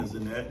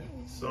was in that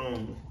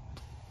song.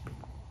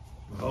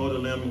 Behold the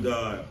Lamb of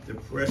God, the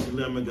precious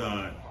Lamb of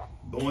God,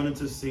 born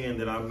into sin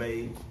that I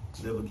may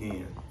live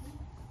again.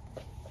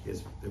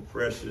 He's the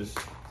precious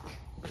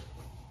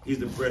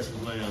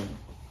Lamb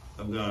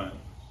of God.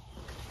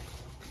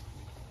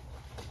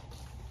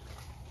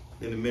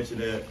 Then to mention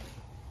that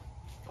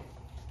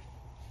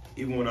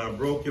even when I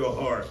broke your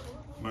heart,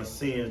 my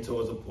sin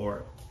tore us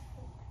apart.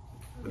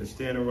 But it's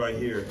standing right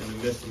here in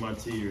the midst of my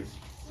tears,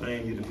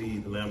 saying you to be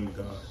the Lamb of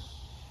God.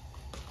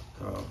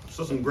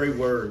 So some great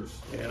words.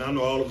 And I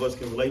know all of us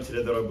can relate to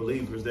that are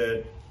believers,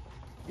 that,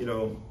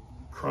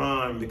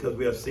 crying because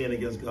we have sinned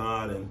against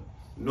God, and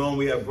knowing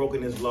we have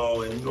broken his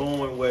law, and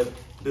knowing what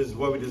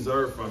we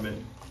deserve from it.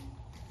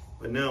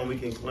 But now we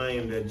can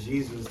claim that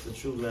Jesus is the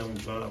true Lamb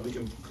of God. We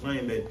can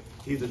claim that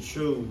he's the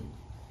true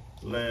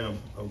Lamb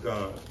of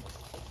God.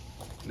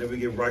 And that we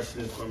get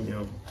righteousness from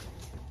him.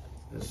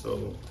 And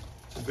so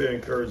it's very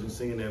encouraging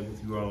singing that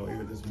with you all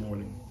here this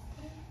morning.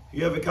 If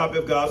you have a copy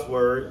of God's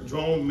Word,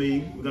 join with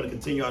me. We're going to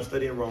continue our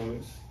study in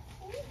Romans.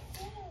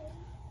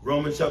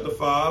 Romans chapter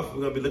 5,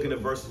 we're going to be looking at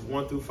verses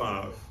 1 through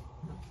 5.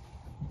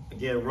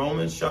 Again,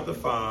 Romans chapter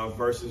 5,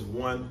 verses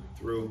 1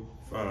 through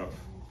 5.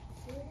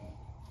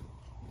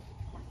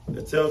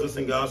 It tells us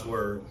in God's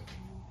Word,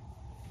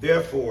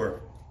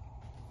 therefore,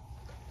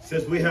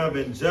 since we have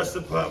been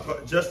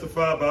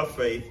justified by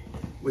faith,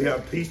 we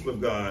have peace with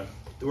God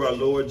through our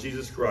Lord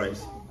Jesus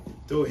Christ.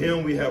 Through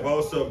him we have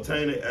also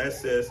obtained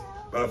access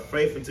by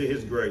faith into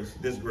this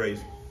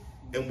grace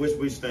in which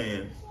we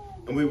stand.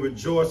 And we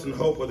rejoice in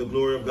hope of the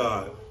glory of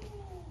God.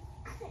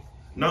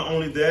 Not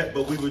only that,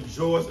 but we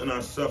rejoice in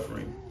our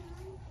suffering,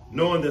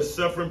 knowing that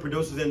suffering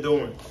produces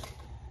endurance.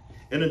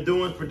 And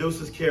endurance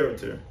produces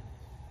character.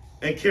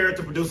 And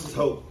character produces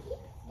hope.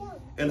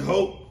 And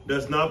hope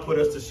does not put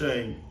us to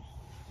shame,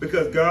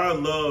 because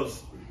God's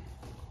love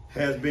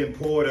has been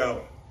poured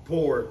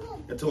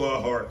into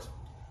our hearts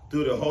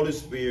through the Holy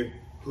Spirit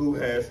who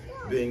has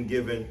been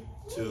given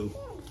to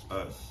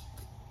us.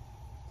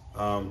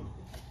 Let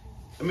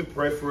me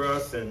pray for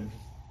us and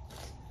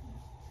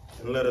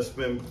let us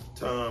spend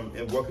time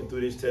in working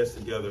through these texts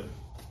together.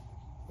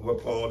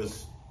 What Paul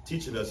is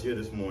teaching us here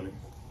this morning,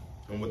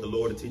 and what the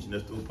Lord is teaching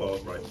us through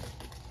Paul's writing.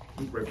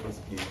 Let me pray for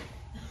us again.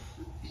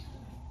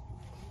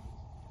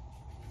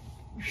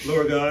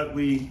 Lord God,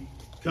 we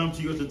come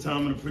to you at the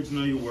time of the preaching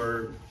of your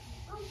word.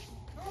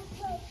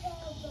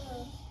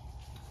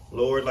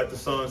 Lord, like the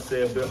song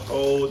said,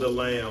 behold the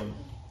Lamb.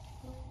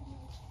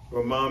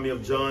 Remind me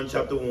of John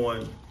chapter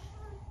 1.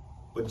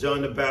 But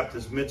John the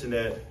Baptist mentioned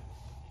that,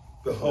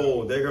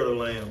 behold, they heard a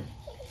Lamb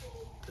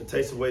that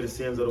takes away the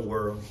sins of the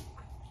world.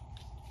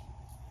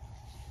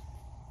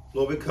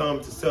 Lord, we come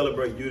to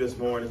celebrate you this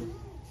morning.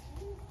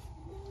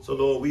 So,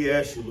 Lord, we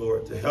ask you,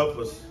 Lord, to help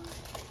us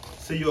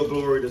see your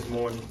glory this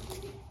morning.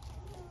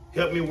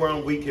 Help me where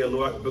I'm weak here,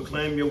 Lord. I can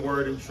proclaim your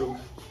word in truth.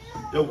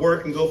 Your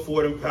word can go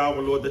forward in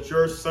power, Lord, that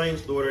your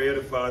saints, Lord, are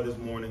edified this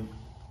morning.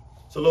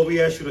 So, Lord,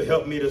 we ask you to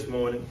help me this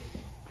morning.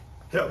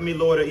 Help me,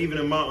 Lord, even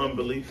in my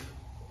unbelief.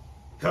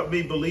 Help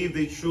me believe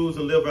these truths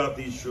and live out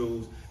these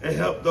truths. And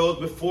help those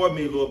before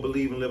me, Lord,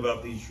 believe and live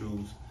out these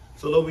truths.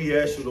 So, Lord, we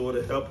ask you, Lord,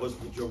 to help us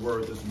with your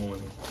word this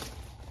morning.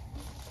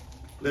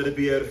 Let it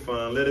be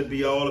edifying. Let it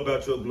be all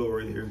about your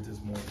glory here this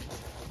morning.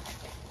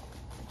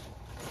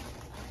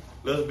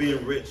 Let us be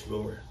enriched,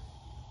 Lord.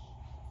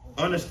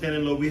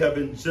 Understanding, Lord, we have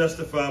been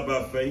justified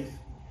by faith.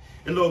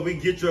 And, Lord, we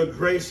get your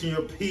grace and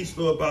your peace,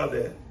 Lord, by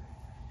that.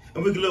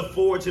 And we can look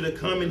forward to the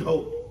coming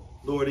hope,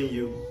 Lord, in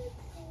you.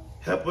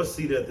 Help us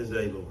see that this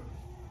day, Lord.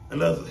 And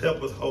let us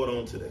help us hold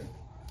on to that.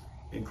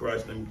 In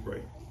Christ's name we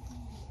pray.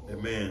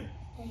 Amen.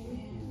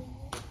 Amen.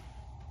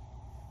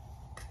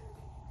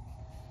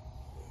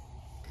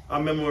 I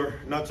remember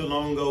not too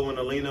long ago when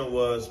Alina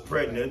was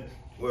pregnant.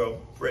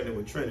 Well, pregnant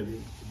with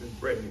Trinity. She's been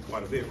pregnant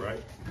quite a bit,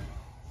 right?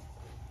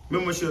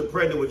 Remember when she was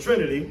pregnant with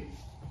Trinity,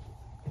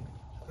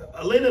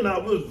 Alina and I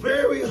was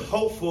very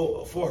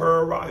hopeful for her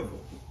arrival.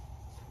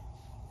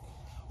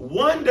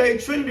 One day,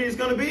 Trinity is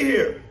going to be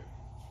here.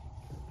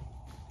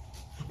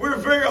 We're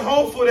very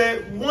hopeful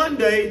that one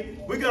day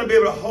we're going to be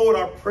able to hold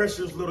our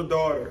precious little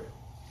daughter.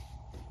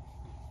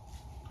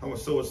 I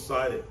was so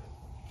excited.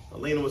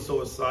 Alina was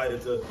so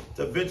excited to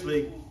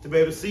eventually to be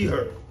able to see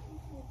her.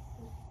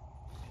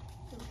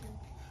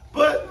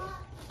 But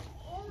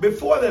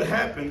before that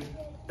happened,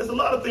 there's a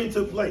lot of things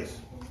took place.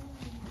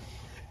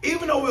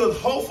 Even though we were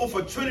hopeful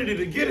for Trinity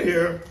to get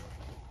here,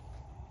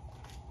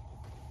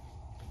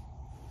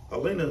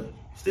 Alina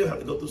still had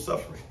to go through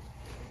suffering.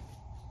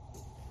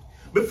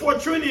 Before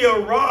Trinity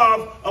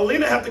arrived,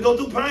 Alina had to go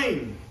through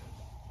pain.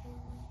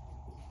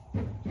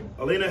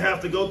 Alina had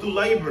to go through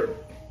labor.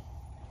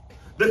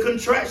 The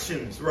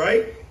contractions,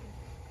 right?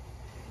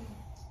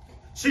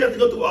 She had to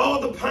go through all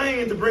the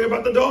pain to bring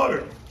about the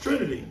daughter,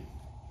 Trinity.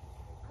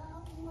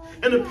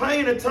 And the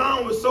pain at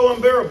times was so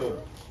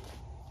unbearable.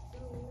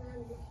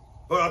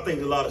 Well, I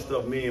think a lot of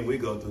stuff we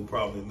go through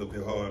probably a little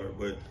bit harder,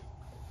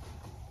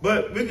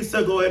 but we can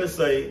still go ahead and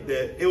say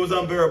that it was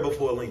unbearable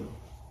for Alina.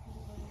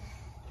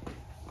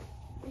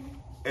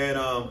 And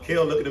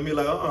Kel looking at me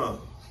like,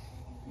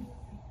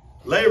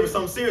 Labor is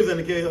something serious in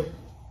the kill.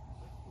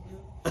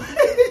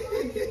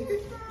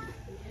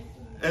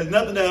 There's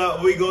nothing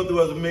that we go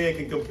through as a man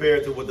can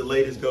compare to what the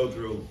ladies go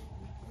through.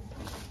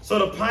 So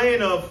the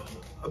pain of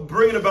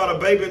bringing about a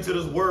baby into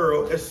this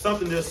world is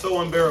something that's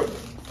so unbearable.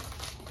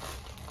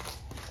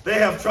 They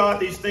have tried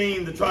these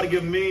things to try to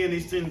give men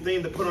these things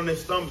to put on their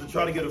stomachs to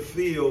try to get a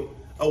feel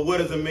of what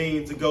does it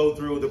mean to go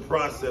through the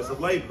process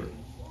of labor.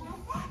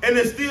 And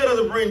it still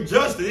doesn't bring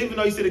justice, even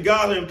though you see the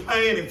guys in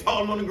pain and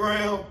falling on the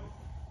ground.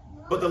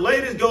 But the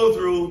ladies go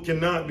through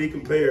cannot be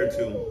compared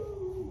to.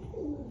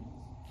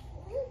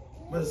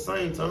 But at the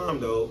same time,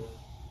 though,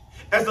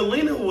 as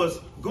Alina was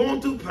going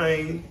through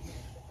pain,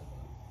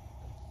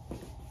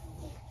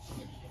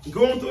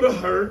 going through the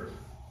hurt,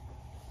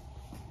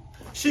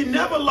 she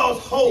never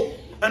lost hope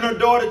in her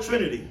daughter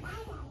Trinity.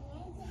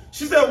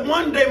 She said,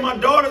 one day my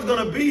daughter's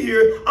going to be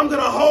here. I'm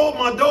going to hold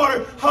my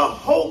daughter. Her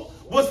hope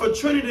was for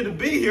Trinity to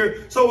be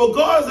here. So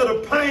regardless of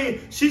the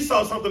pain, she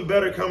saw something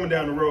better coming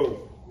down the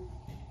road.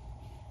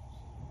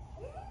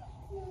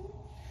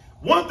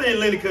 One thing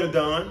Lenny could have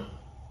done,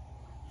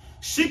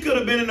 she could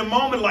have been in the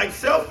moment like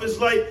selfish,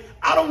 like,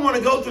 I don't want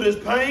to go through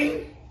this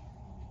pain.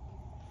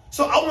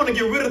 So I want to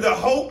get rid of the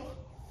hope.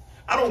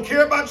 I don't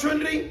care about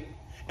Trinity.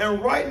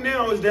 And right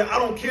now is that I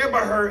don't care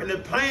about her, and the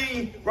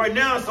pain right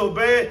now is so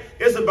bad.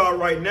 It's about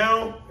right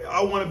now,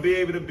 I want to be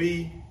able to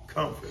be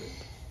comforted.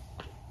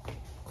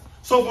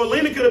 So for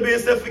Lena could have been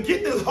said,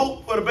 forget this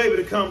hope for the baby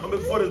to come, for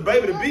this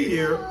baby to be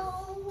here.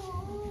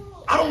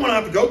 I don't want to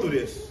have to go through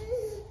this.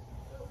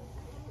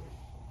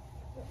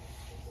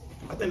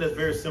 I think that's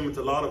very similar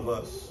to a lot of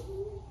us.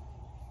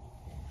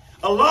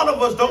 A lot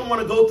of us don't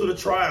want to go through the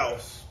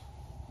trials.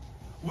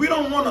 We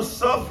don't want to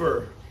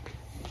suffer.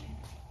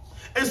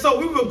 And so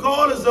we,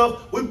 regardless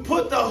of, we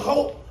put the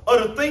hope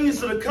of the things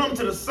that come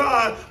to the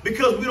side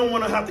because we don't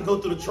want to have to go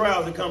through the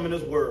trials that come in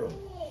this world.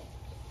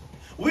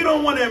 We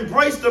don't want to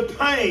embrace the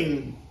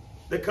pain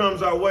that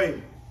comes our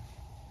way.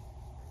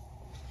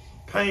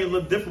 Pain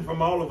looks different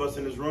from all of us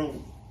in this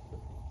room.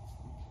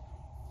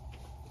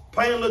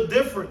 Pain looks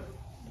different.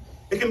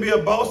 It can be a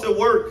boss at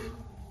work.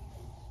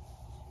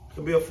 It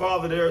can be a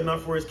father there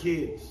not for his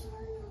kids.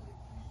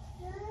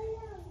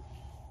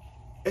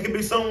 It can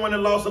be someone that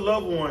lost a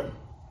loved one.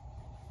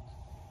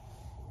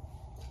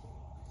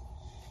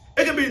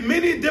 It can be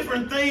many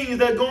different things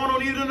that are going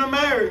on even in a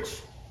marriage.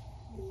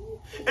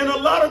 And a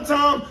lot of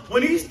times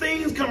when these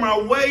things come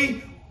our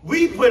way,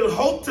 we put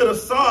hope to the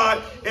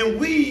side, and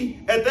we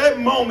at that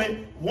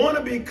moment want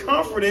to be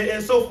comforted.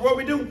 And so what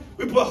we do,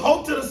 we put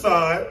hope to the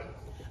side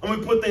and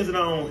we put things in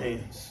our own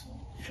hands.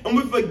 And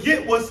we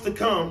forget what's to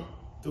come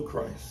through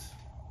Christ.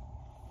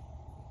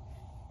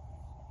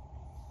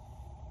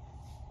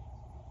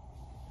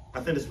 I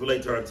think this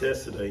relates to our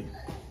text today.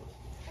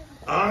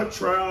 Our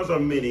trials are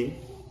many,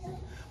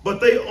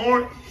 but they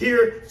aren't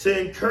here to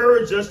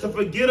encourage us to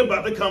forget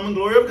about the coming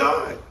glory of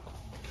God.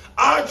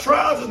 Our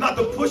trials is not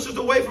to push us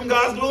away from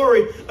God's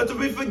glory, but to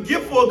be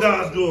forgetful of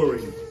God's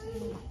glory.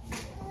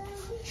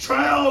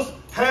 Trials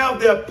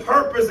have their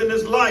purpose in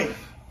this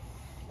life.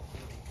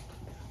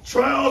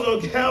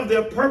 Trials have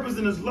their purpose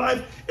in this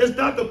life. It's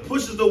not to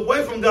push us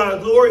away from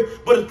God's glory,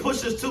 but it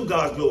pushes to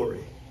God's glory.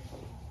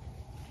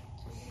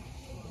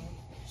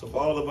 So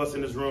for all of us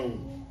in this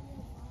room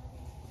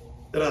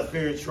that are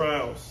fearing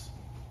trials,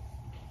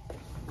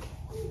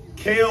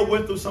 Kale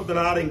went through something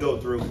I didn't go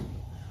through.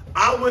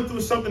 I went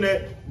through something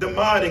that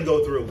Demar didn't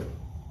go through.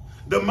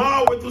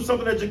 Demar went through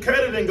something that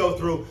Jakeda didn't go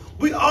through.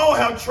 We all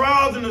have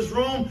trials in this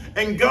room,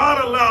 and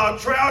God allowed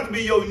trials to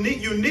be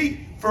unique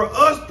for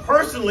us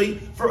personally,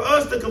 for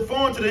us to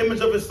conform to the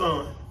image of his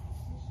son.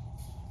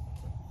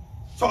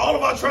 So all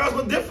of our trials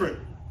were different,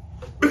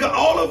 because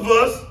all of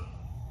us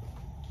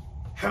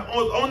are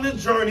on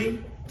this journey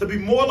to be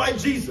more like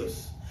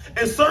Jesus.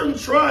 And certain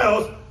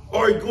trials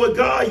are what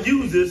God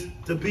uses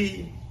to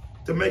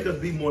make us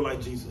be more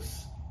like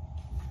Jesus.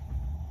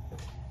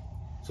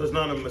 So it's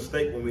not a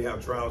mistake when we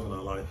have trials in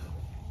our life.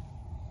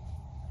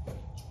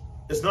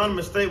 It's not a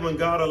mistake when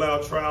God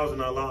allowed trials in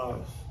our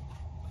lives.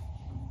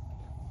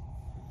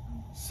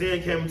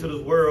 Sin came into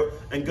this world,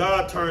 and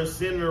God turned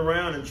sin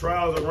around and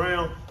trials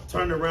around,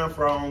 turned around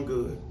for our own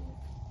good.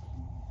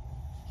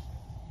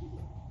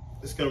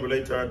 This is going to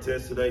relate to our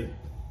text today.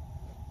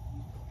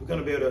 We're going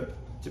to be able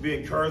to be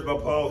encouraged by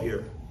Paul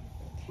here.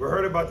 We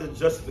heard about the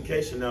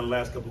justification now in the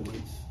last couple of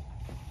weeks.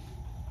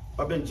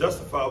 By being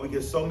justified, we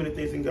get so many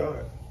things in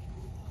God.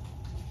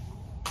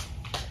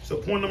 So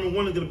point number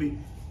one is going to be,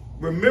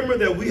 remember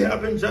that we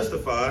have been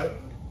justified.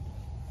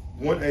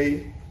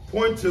 1A.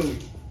 Point 2,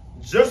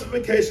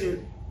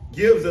 justification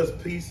gives us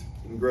peace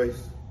and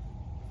grace.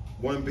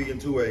 1B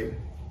and 2A.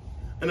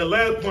 And the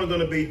last point is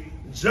going to be,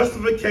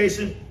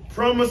 justification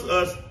promises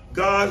us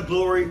God's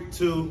glory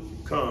to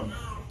come.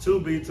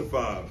 2B to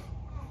 5.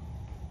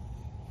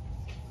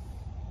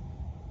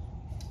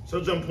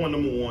 So jump point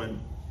number 1.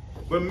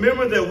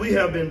 Remember that we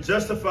have been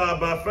justified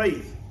by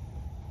faith.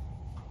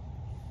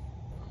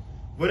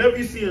 Whenever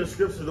you see in the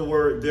scripture the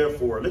word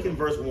therefore, look in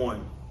verse 1.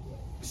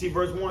 You see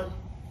verse 1?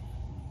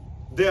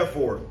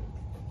 Therefore.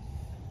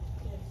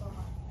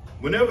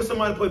 Whenever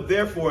somebody put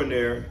therefore in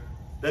there,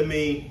 that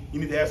means you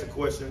need to ask the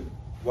question,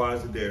 why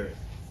is it there?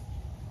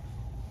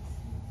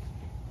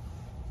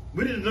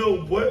 We need to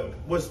know what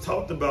was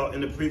talked about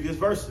in the previous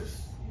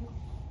verses.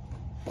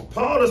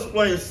 Paul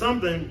explains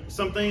some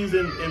things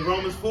in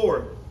Romans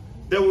 4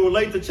 that will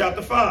relate to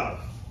chapter 5.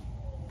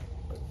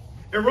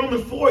 In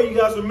Romans 4, you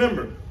guys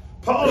remember,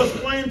 Paul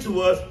explained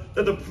to us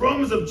that the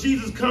promise of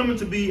Jesus coming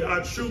to be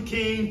our true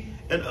king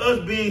and us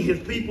being his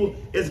people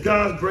is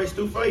God's grace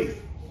through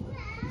faith.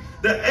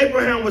 That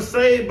Abraham was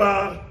saved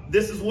by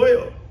this as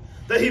well.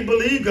 That he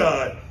believed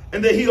God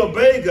and that he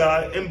obeyed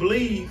God and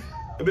he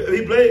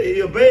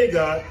obeyed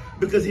God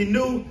because he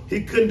knew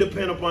he couldn't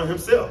depend upon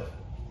himself.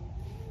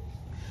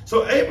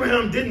 So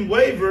Abraham didn't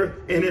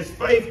waver in his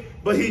faith,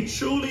 but he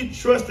truly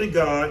trusted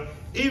God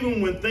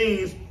even when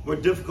things were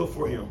difficult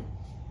for him.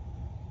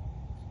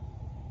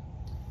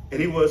 And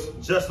he was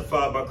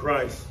justified by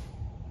Christ.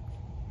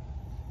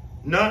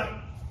 Not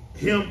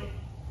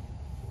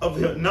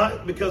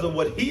because of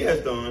what he has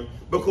done,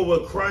 but because of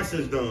what Christ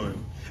has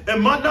done.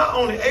 And not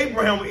only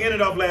Abraham, we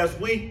ended off last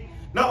week,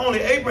 not only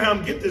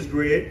Abraham get this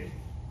grid,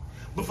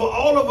 but for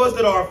all of us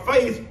that are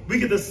faith, we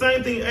get the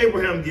same thing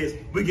Abraham gets.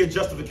 We get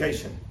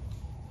justification.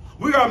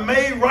 We are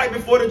made right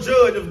before the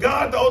judge. If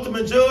God, the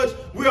ultimate judge,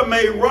 we are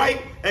made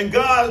right, and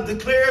God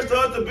declares to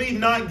us to be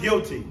not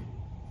guilty.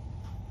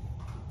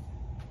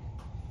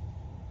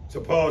 So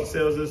Paul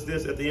tells us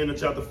this at the end of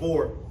chapter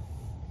 4.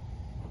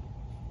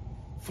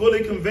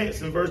 Fully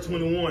convinced in verse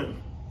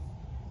 21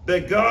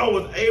 that God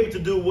was able to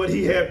do what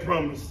he had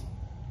promised.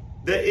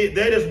 That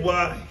is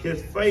why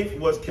his faith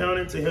was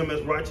counted to him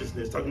as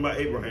righteousness, talking about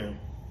Abraham.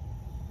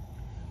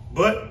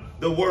 But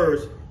the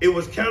words, it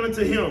was counted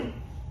to him,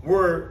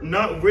 were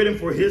not written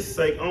for his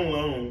sake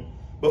alone,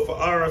 but for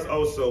ours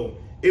also.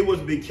 It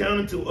was be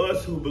counted to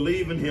us who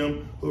believe in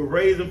him, who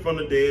raised him from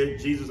the dead,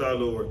 Jesus our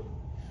Lord,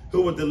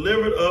 who was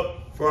delivered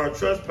up for our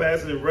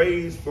trespasses and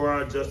raised for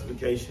our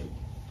justification.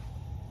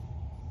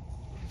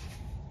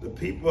 The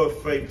people of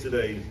faith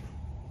today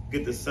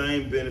get the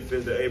same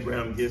benefits that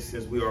Abraham gets,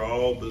 since we are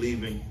all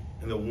believing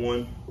in the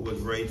one who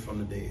was raised from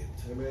the dead.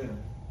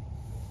 Amen.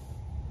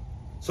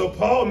 So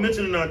Paul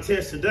mentioned in our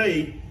text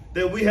today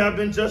that we have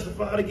been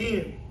justified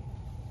again.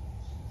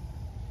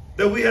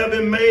 That we have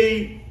been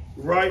made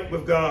right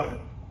with God.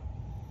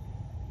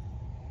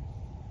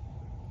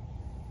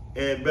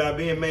 And by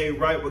being made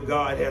right with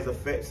God, it has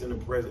effects in the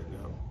present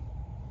now.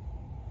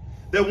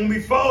 That when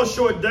we fall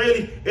short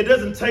daily, it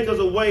doesn't take us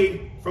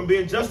away from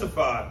being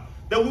justified.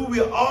 That we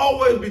will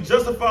always be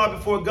justified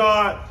before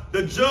God.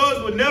 The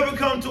judge will never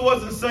come to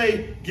us and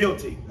say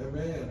guilty.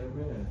 Amen.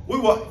 Amen. We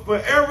will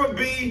forever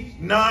be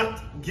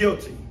not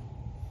guilty.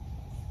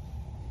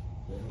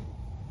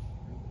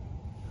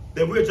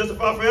 That we're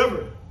justified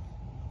forever.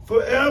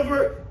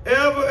 Forever,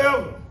 ever,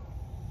 ever.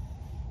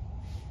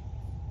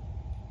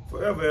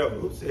 Forever, ever.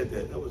 Who said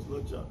that? That was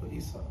Little John,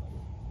 Esau.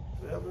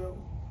 Forever, ever.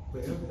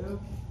 Forever, ever.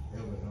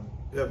 Ever,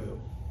 Ever.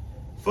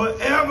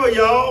 Forever,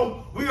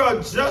 y'all. We are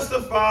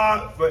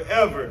justified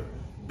forever.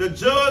 The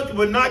judge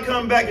would not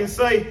come back and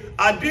say,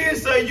 I did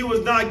say you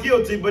was not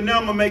guilty, but now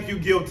I'm going to make you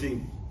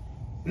guilty.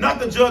 Not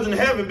the judge in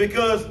heaven,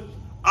 because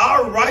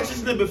our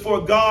righteousness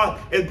before God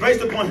is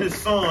based upon his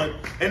son,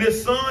 and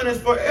his son is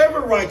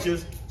forever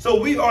righteous, so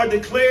we are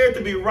declared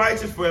to be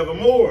righteous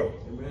forevermore.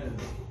 Amen.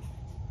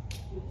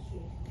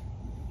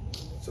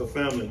 So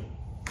family,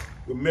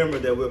 remember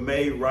that we're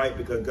made right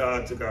because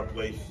God took our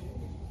place.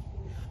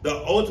 The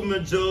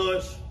ultimate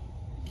judge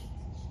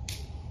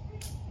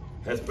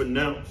has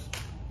pronounced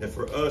that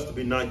for us to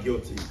be not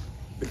guilty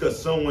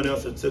because someone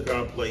else had took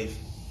our place.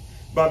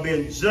 By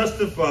being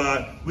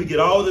justified, we get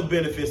all the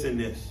benefits in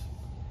this.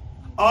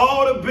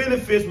 All the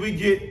benefits we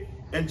get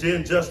and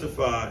being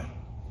justified,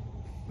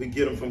 we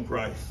get them from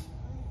Christ.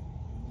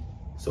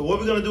 So what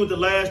we're going to do with the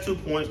last 2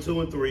 points,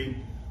 2 and 3,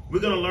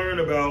 we're going to learn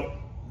about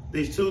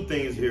these two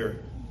things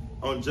here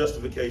on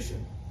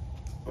justification.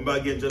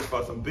 About getting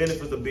justified, some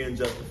benefits of being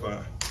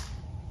justified.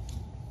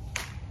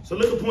 So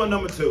look at point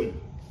number 2.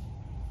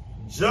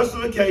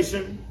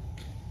 Justification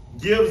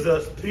gives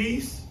us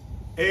peace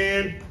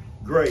and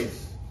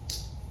grace.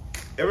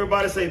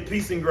 Everybody say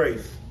peace and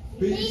grace.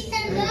 Peace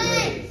and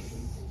grace.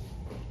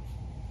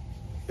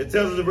 It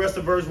tells us the rest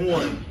of verse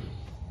 1.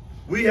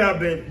 We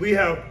have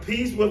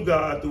peace with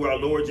God through our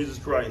Lord Jesus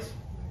Christ.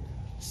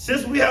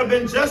 Since we have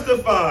been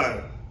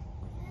justified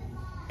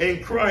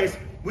in Christ,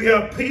 we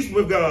have peace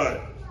with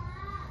God.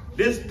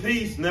 This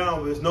peace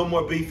now is no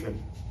more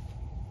beefing.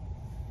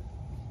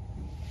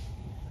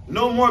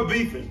 No more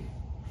beefing.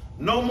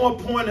 No more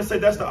pointing and say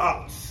that's the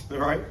ox, all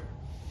right?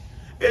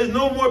 There's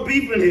no more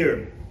beefing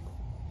here.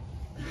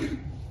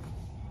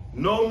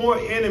 No more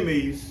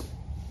enemies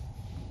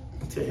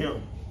to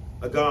him,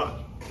 to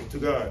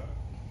God.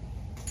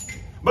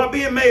 By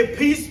being made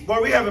peace,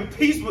 while we're having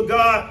peace with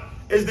God,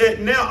 is that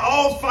now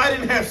all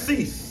fighting has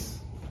ceased.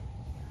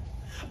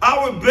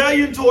 Our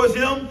rebellion towards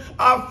him,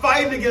 our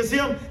fighting against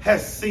him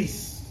has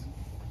ceased.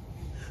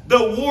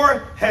 The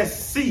war has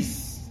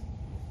ceased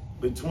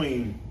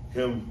between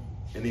him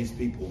and these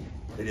people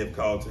that he have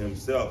called to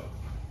himself.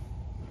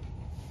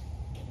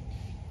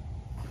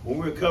 when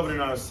we were covered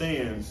in our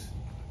sins,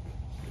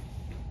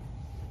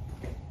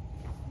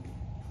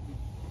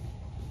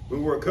 we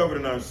were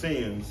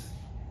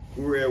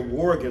at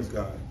war against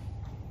God.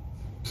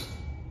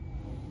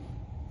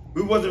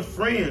 We wasn't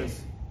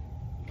friends,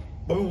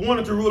 but we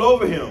wanted to rule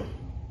over him.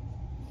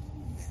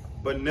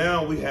 But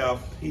now we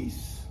have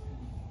peace.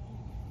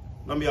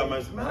 Some of y'all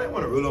might say, man, I didn't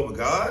want to rule over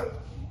God.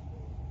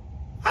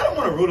 I don't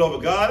want to rule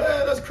over God.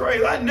 That's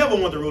crazy. I never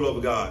want to rule over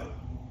God.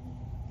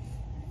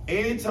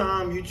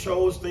 Anytime you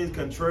chose things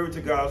contrary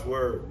to God's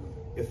word,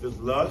 if it's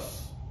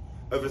lust,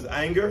 if it's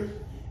anger,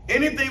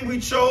 anything we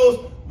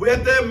chose,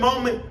 at that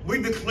moment,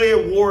 we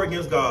declare war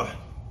against God.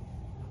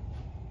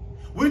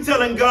 We're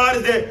telling God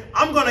is that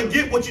I'm going to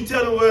get what you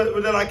tell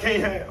me that I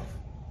can't have.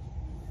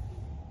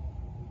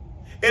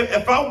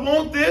 If I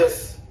want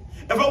this,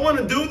 if I want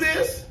to do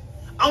this,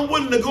 I'm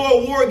willing to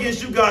go to war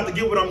against you, God, to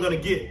get what I'm going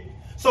to get.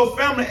 So,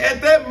 family,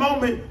 at that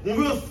moment, when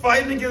we were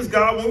fighting against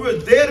God, when we were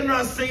dead in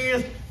our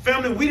sins,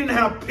 family, we didn't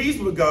have peace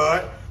with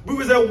God. We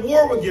was at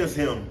war against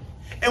him.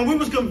 And we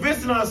was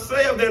convincing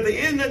ourselves that at the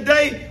end of the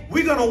day,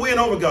 we're going to win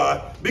over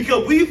God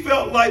because we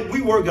felt like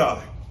we were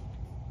God.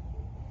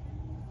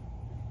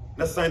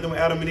 That's the same thing with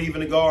Adam and Eve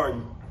in the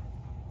garden.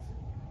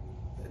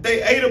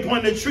 They ate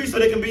upon the tree so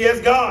they can be as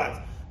gods.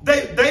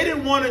 They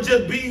didn't want to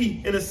just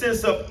be in a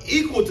sense of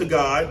equal to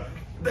God.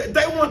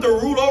 They wanted to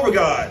rule over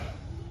God.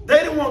 They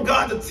didn't want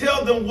God to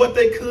tell them what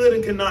they could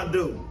and could not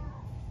do.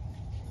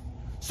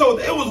 So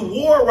it was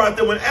war right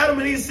there. When Adam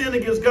and Eve sinned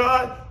against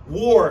God,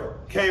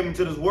 war came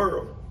into this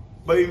world.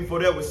 But even before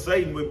that, with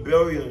Satan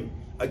rebellion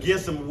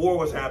against him, war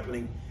was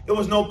happening. There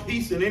was no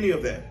peace in any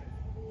of that.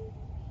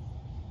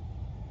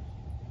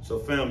 So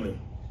family,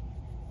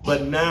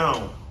 but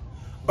now,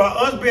 by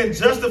us being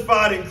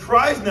justified in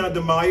Christ now,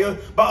 Demaya,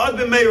 by us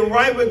being made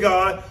right with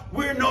God,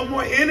 we're no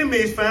more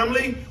enemies,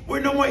 family. We're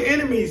no more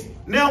enemies.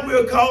 Now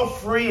we're called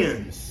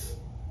friends.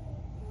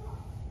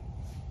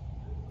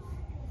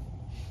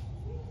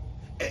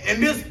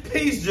 And this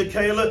peace,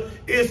 Jacayla,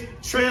 is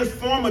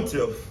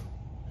transformative.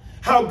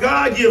 How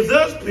God gives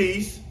us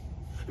peace,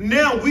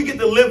 now we get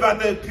to live out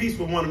that peace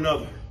with one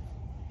another.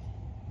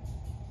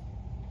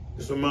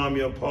 This reminds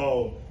me of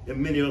Paul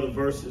in many other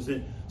verses.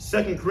 In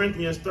 2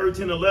 Corinthians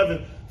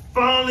 13:11,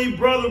 finally,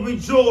 brother,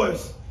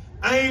 rejoice.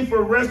 Aim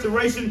for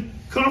restoration.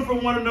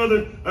 Comfort one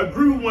another.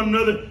 Agree with one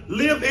another.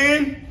 Live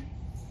in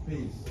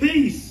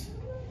peace.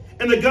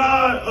 And the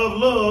God of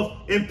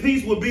love and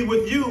peace will be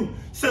with you.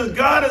 Since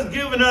God has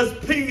given us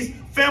peace,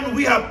 family,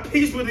 we have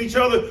peace with each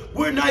other.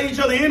 We're not each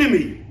other's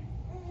enemy.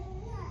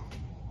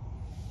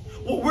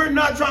 Well, we're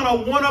not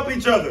trying to one-up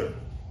each other.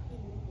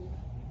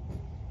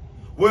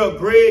 Well,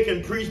 Greg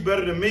can preach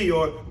better than me,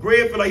 or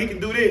Greg feel like he can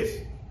do this,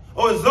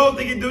 or Zoe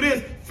think he can do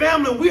this.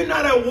 Family, we're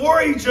not at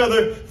war with each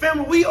other.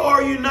 Family, we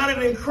are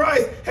united in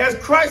Christ. As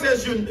Christ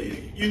has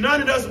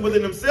united us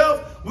within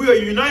himself, we are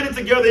united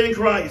together in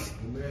Christ.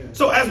 Amen.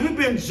 So as we've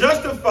been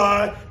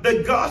justified,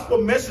 the gospel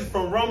message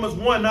from Romans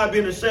 1, not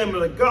being ashamed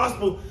of the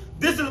gospel,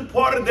 this is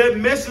part of that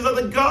message of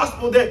the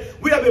gospel,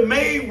 that we have been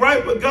made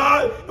right with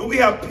God, and we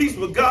have peace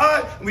with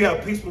God, and we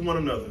have peace with one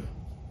another.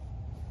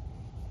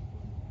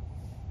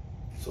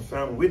 So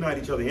family, we're not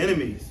each other's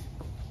enemies.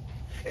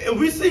 If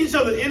we see each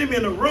other's enemy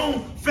in the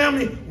room,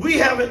 family, we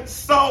haven't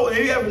saw and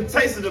we haven't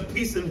tasted the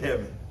peace in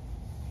heaven.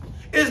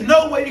 There's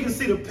no way you can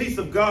see the peace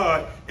of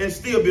God and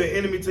still be an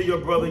enemy to your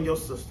brother and your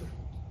sister.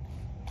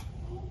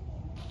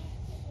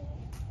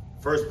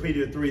 1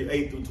 Peter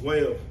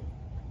 3:8-12.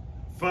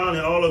 Finally,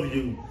 all of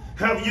you,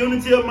 have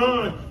unity of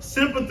mind,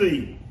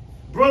 sympathy,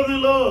 brotherly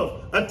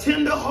love, a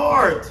tender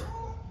heart,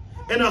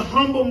 and a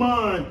humble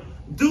mind.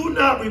 Do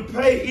not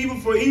repay evil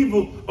for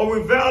evil or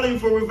reviling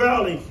for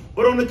reviling,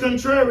 but on the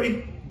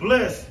contrary,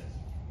 bless.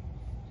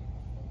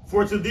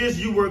 For to this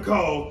you were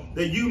called,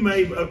 that you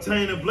may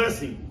obtain a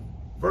blessing.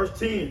 Verse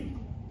 10.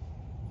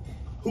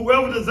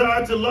 Whoever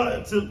desires to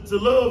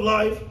love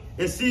life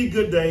and see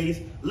good days,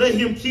 let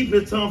him keep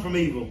his tongue from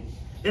evil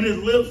and his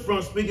lips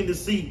from speaking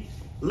deceit.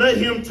 Let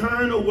him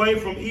turn away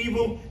from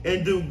evil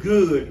and do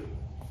good,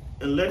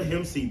 and let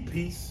him see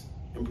peace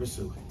and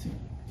pursue it.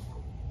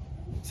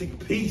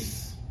 Seek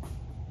peace.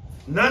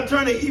 Not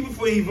turning evil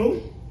for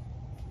evil.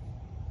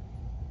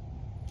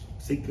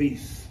 Seek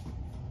peace.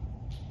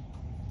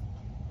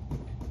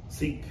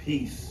 Seek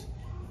peace.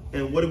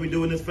 And what do we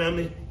do in this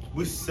family?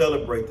 We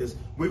celebrate this.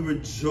 We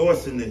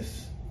rejoice in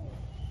this.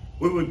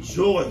 We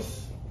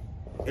rejoice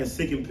in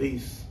seeking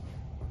peace.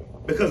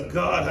 Because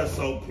God has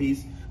sought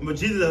peace. And when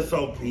Jesus has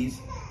sought peace,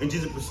 and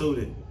Jesus pursued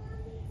it.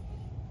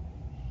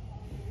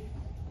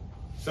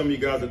 Some of you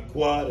guys are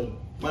quiet and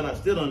might not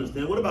still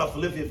understand. What about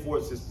Philippians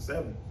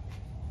 4:6-7?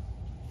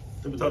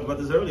 We talked about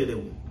this earlier,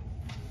 didn't we?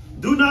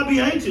 Do not be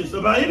anxious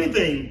about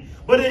anything,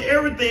 but in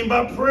everything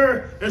by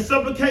prayer and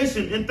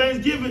supplication and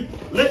thanksgiving,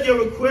 let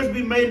your requests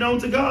be made known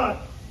to God.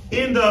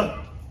 In the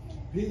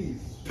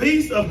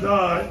peace of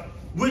God,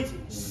 which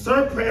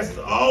surpasses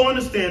all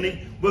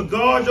understanding, will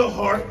guard your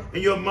heart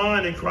and your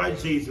mind in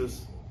Christ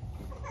Jesus.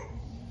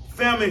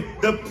 Family,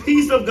 the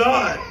peace of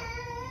God.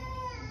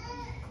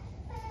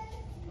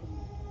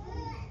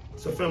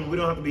 So family, we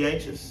don't have to be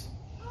anxious.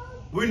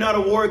 We're not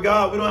a war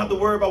God. We don't have to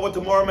worry about what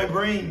tomorrow may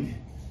bring.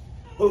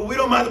 We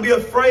don't have to be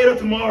afraid of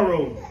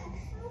tomorrow.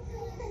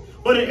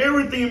 But in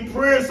everything,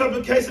 prayer,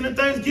 supplication, and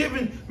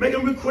thanksgiving,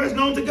 making requests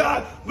known to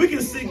God, we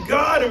can seek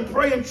God and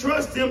pray and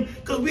trust him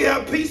because we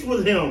have peace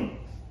with him.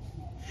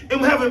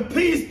 And having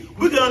peace,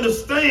 we can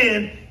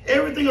understand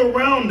everything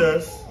around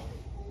us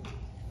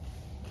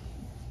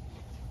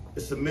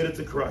is submitted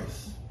to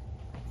Christ.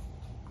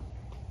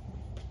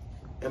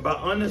 And by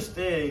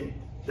understanding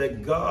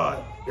that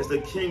God is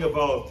the King of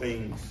all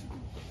things,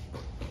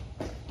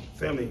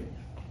 family,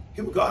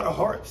 he will guard our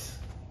hearts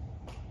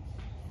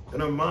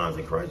and our minds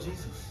in Christ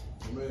Jesus.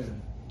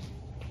 Amen.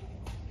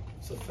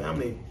 So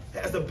family,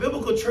 as the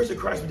biblical church of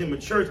Christ Redeemer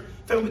Church,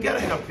 family, we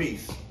gotta have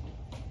peace.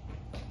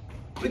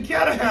 We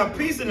gotta have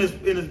peace in this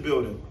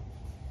building.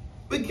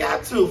 We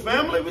got to,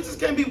 family. We just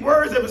can't be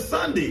words every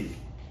Sunday.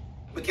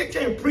 We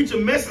can't preach a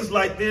message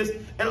like this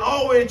and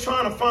always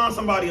trying to find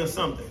somebody in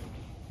something.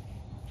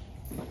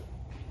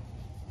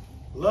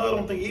 Love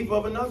don't think evil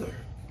of another.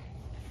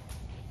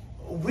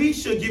 We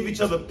should give each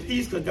other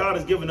peace because God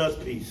has given us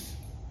peace.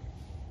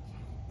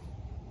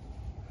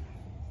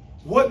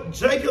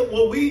 What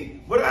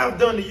I have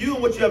done to you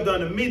and what you have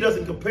done to me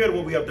doesn't compare to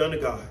what we have done to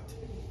God.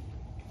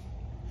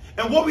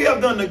 And what we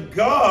have done to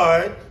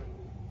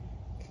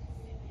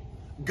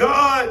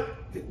God,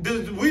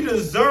 we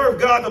deserve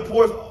God to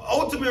pour his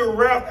ultimate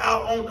wrath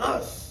out on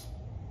us.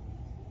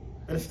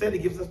 And instead he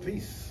gives us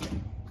peace.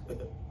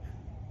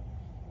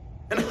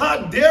 And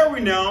how dare we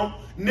now?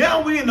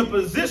 Now we're in the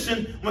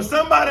position when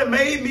somebody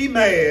made me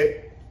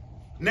mad.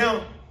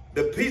 Now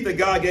the peace that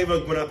God gave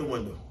us went out the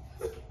window.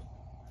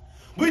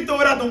 We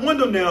throw it out the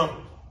window now.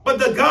 But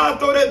did God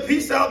throw that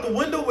peace out the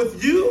window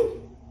with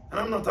you? And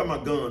I'm not talking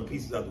about gun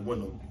pieces out the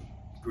window,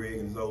 Greg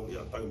and Zoe.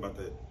 I'm talking about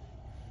that.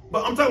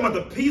 But I'm talking about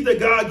the peace that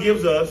God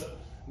gives us.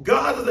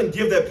 God doesn't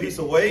give that peace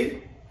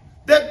away.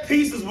 That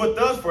peace is with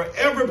us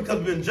forever because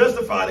we've been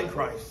justified in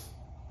Christ.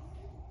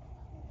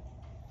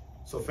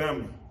 So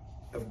family,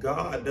 if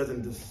God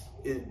doesn't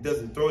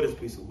throw this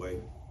peace away,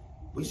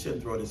 we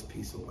shouldn't throw this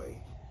peace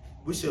away.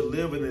 We should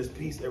live in this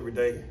peace every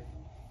day.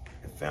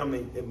 And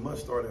family, it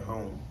must start at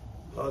home.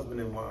 Husband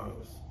and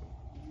wives.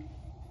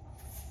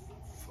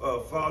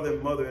 Father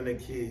and mother and their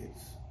kids.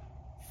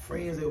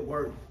 Friends at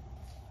work.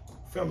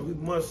 Family,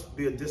 we must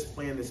be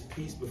displaying this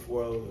peace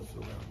before others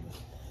around us.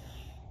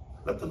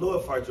 Let the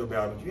Lord fight your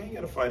battles. You ain't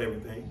got to fight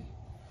everything.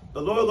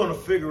 The Lord's going to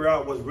figure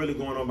out what's really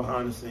going on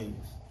behind the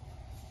scenes.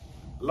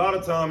 A lot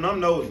of times,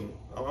 I'm nosy.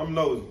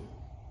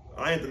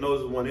 I ain't the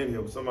nosy one in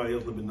here, but somebody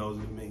else a little bit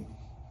nosy than me.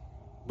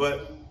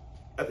 But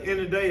at the end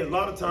of the day, a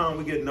lot of times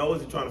we get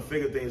nosy trying to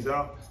figure things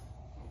out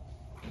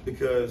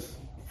because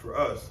for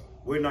us,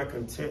 we're not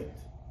content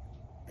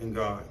in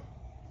God.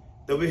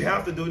 That we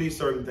have to do these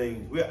certain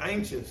things. We're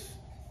anxious.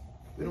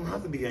 We don't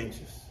have to be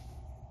anxious.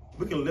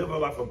 We can live a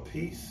life of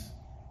peace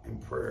and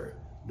prayer,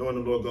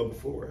 knowing the Lord go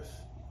before us.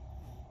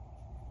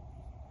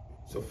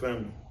 So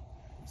family,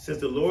 since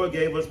the Lord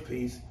gave us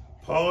peace,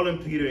 Paul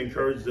and Peter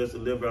encouraged us to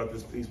live out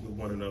this peace with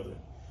one another.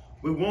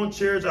 We won't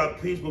cherish our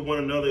peace with one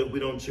another if we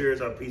don't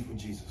cherish our peace with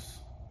Jesus.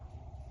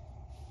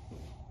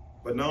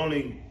 But not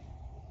only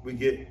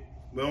did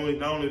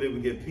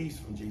we get peace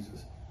from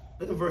Jesus,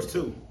 look at verse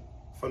 2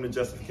 from the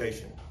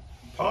justification.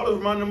 Paul is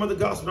reminding them of the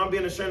gospel, not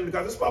being ashamed of the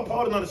gospel. That's why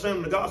Paul is not ashamed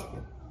of the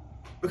gospel.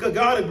 Because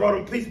God has brought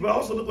him peace. But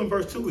also look in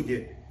verse 2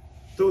 again.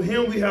 Through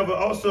him we have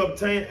also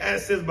obtained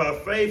access by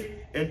faith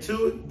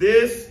into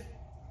this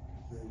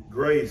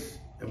grace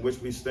in which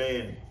we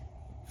stand.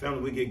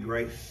 Family, we get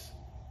grace.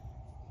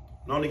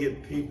 Not only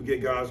get peace, we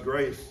get God's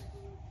grace.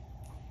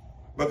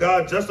 But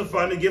God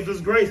justified and gives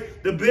us grace.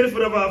 The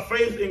benefit of our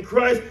faith in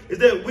Christ is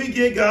that we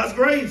get God's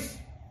grace.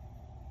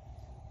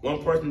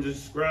 One person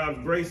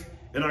describes grace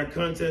in our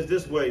context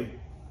this way: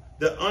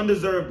 the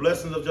undeserved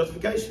blessings of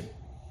justification.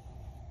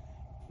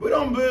 We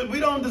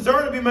don't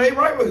deserve to be made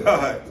right with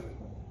God.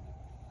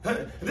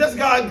 That's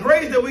God's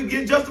grace that we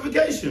get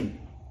justification.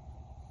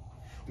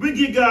 We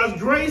get God's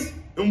grace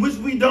in which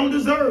we don't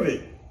deserve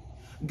it.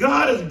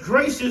 God is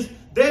gracious.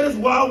 That is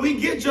why we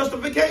get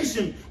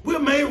justification. We're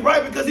made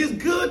right because he's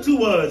good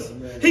to us.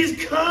 Amen.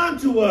 He's kind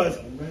to us.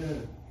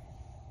 Amen.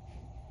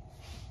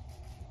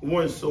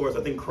 One source,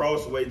 I think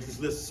Crossway, just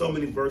lists so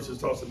many verses,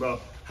 talks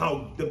about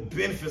how the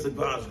benefits of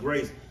God's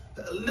grace.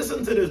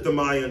 Listen to this,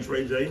 Demaya and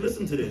Trey J.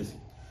 Listen to this.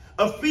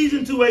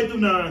 Ephesians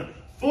 2:8-9.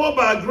 For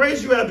by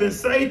grace you have been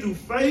saved through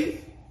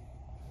faith.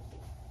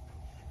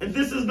 And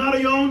this is not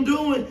of your own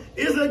doing.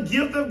 It's a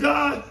gift of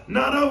God,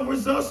 not of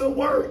results of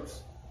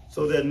works,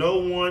 so that no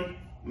one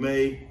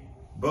may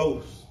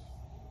boast.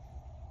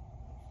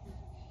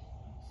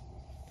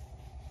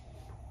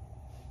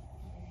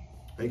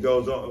 He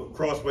goes on,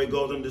 Crossway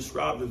goes on to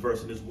describe this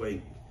verse in this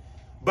way.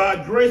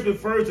 By grace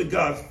refers to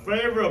God's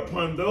favor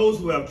upon those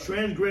who have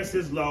transgressed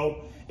his law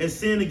and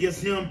sinned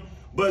against him.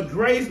 But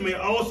grace may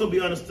also be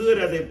understood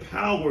as a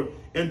power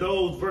in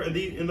those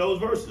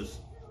verses.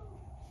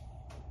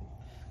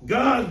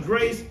 God's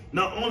grace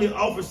not only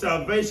offers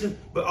salvation,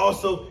 but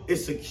also it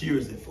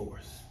secures it for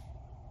us.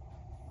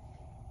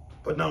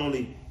 But not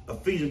only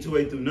Ephesians 2,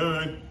 8 through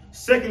 9.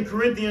 2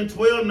 Corinthians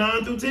 12,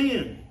 9 through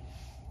 10.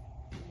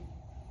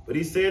 But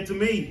he said to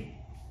me,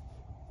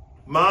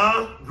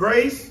 my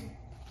grace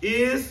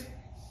is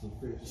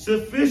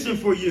sufficient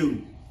for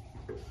you.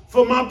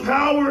 For my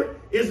power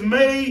is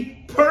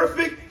made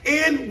perfect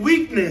in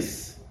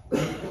weakness.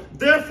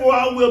 Therefore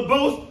I will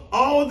boast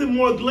all the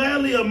more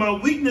gladly of my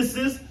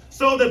weaknesses,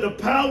 so that the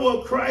power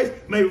of Christ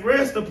may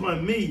rest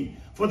upon me.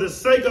 For the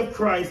sake of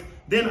Christ,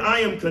 then I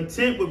am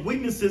content with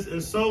weaknesses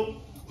and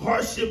so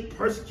hardship,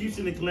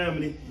 persecution, and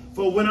calamity.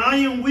 For when I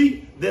am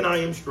weak, then I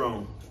am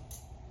strong.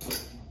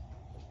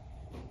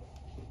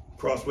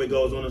 Crossway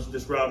goes on to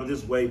describe it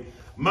this way.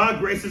 My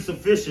grace is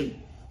sufficient.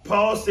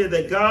 Paul said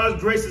that God's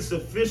grace is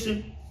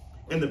sufficient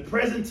in the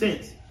present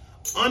tense,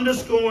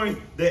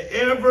 underscoring the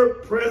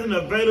ever-present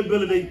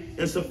availability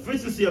and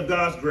sufficiency of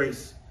God's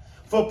grace.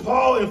 For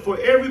Paul and for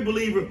every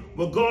believer,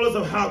 regardless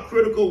of how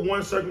critical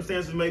one's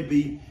circumstances may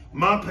be,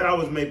 my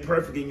power is made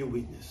perfect in your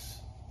weakness.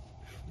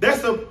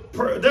 That's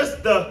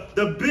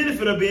the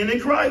benefit of being in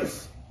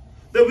Christ,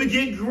 that we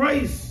get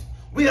grace.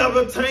 We have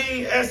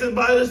attained access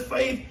by his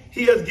faith.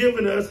 He has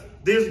given us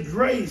this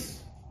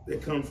grace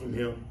that comes from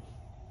him.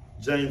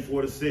 James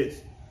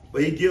 4:6.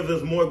 But he gives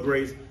us more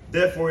grace.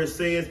 Therefore it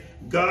says,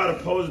 God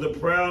opposes the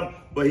proud,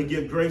 but he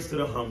gives grace to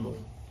the humble.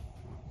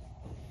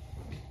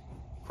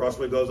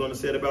 Crossway goes on to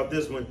say about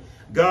this one.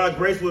 God's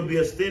grace will be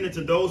extended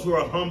to those who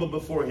are humble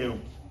before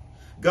him.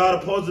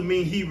 God opposes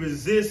means he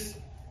resists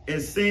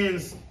and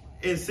sends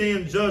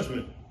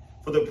judgment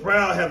for the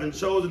proud, having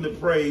chosen the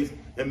praise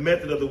and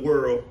method of the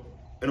world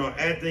and are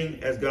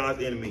acting as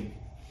God's enemy.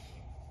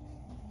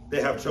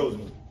 They have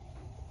chosen.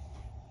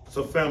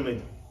 So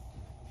family,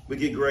 we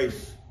get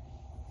grace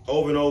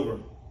over and over.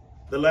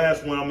 The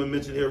last one I'm going to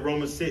mention here,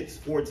 Romans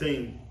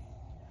 6:14.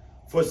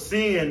 For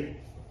sin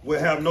will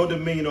have no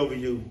dominion over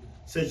you,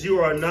 since you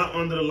are not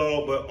under the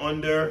law, but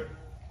under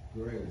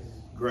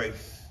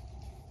grace.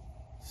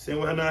 Sin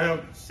will not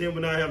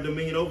have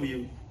dominion over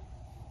you.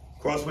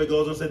 Crossway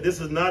goes on and said, this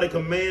is not a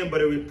command,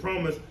 but a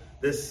promise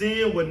that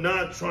sin would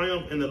not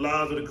triumph in the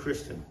lives of the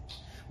Christian.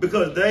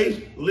 Because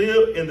they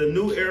live in the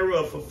new era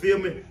of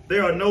fulfillment. They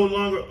are no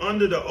longer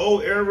under the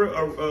old era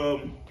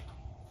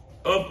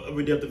of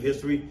redemptive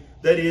history.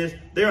 That is,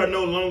 they are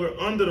no longer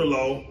under the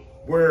law,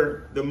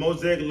 where the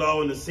Mosaic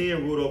law and the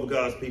sin ruled over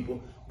God's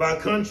people. By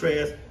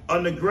contrast,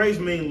 under grace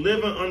means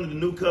living under the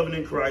new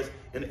covenant in Christ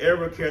and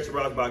ever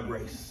characterized by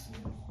grace.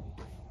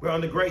 We're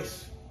under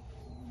grace.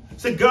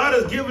 So God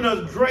has given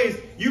us grace.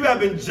 You have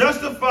been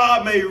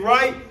justified, made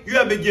right. You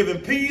have been given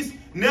peace.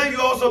 Now you've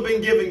also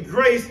been given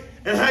grace.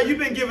 And how you've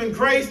been given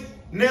grace,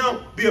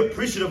 now be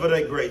appreciative of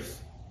that grace.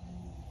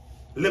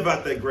 Live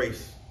out that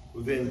grace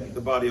within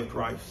the body of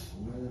Christ.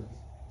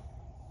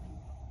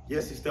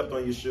 Yes, he stepped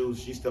on your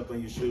shoes. She stepped on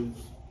your shoes.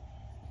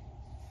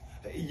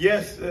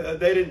 Yes,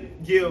 they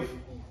didn't give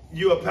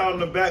you a pat on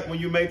the back when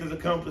you made this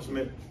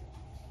accomplishment.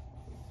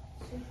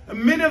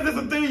 And many of these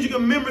are things you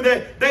can remember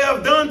that they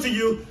have done to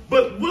you,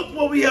 but look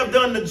what we have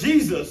done to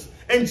Jesus.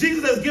 And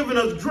Jesus has given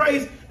us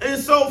grace. And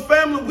so,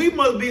 family, we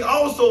must be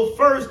also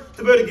first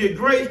to be able to give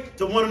grace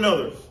to one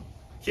another.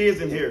 Kids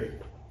in here.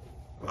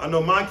 I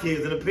know my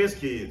kids and the Pitts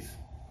kids.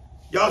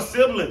 Y'all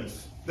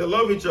siblings that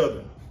love each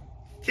other.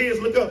 Kids,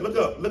 look up, look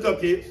up, look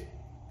up, kids.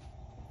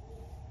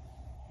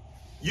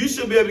 You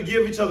should be able to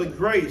give each other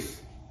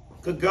grace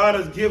because God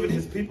has given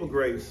his people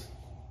grace.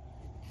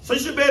 So you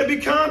should be able to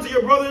be kind to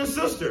your brother and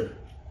sister.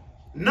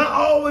 Not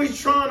always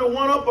trying to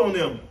one up on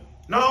them.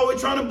 Not always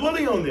trying to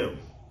bully on them.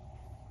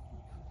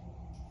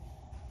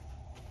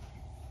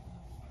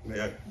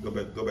 Yeah, go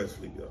back to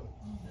sleep, y'all.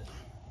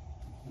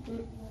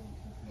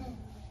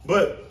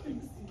 But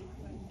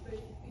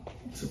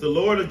since the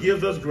Lord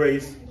gives us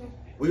grace,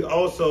 we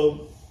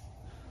also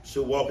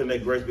should walk in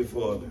that grace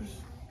before others.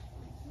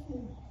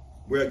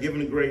 We are given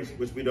the grace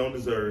which we don't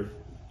deserve.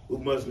 We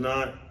must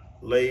not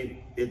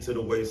lay it to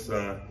the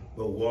wayside,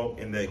 but walk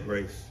in that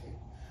grace.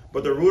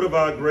 But the root of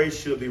our grace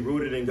should be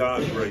rooted in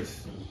God's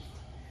grace.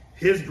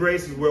 His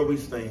grace is where we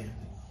stand.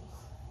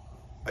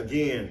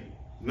 Again,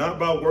 not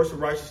by works of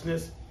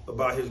righteousness, but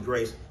by his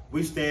grace.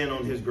 We stand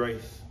on his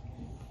grace.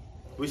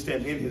 We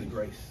stand in his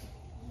grace.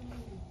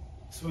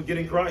 So we get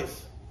in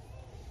Christ.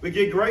 We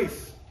get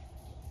grace.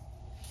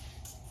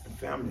 And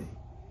family,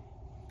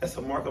 that's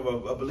a mark of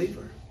a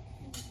believer.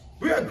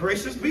 We are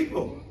gracious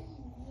people.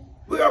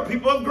 We are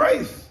people of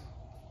grace.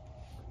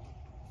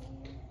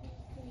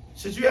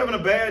 Since you're having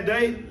a bad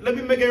day, let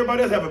me make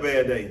everybody else have a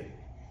bad day.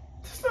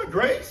 That's not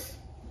grace.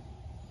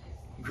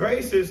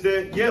 Grace is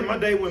that, yeah, my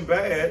day went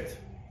bad,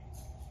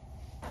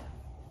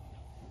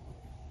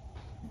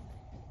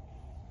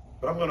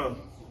 but I'm going to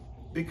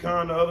be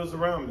kind to others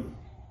around me.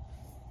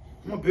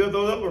 I'm going to build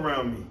those up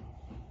around me.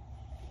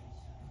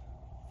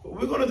 But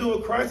we're going to do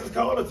what Christ has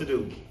called us to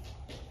do,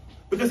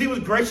 because he was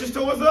gracious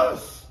towards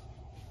us.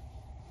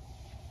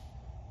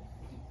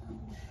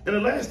 And the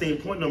last thing,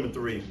 point number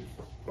three.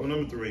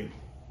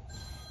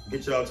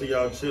 Get y'all to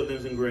y'all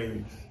chitlins and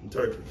greens and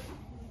turkeys.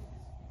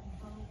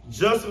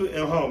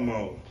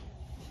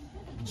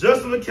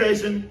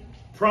 Justification,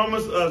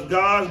 promise us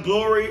God's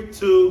glory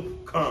to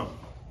come.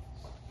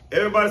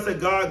 Everybody say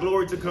God's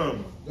glory to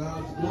come.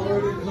 God's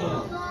glory to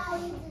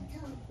come.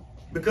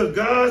 Because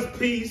God's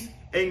peace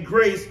and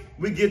grace,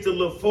 we get to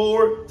look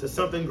forward to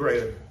something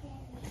greater.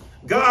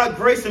 God's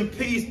grace and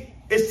peace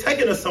is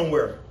taking us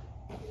somewhere.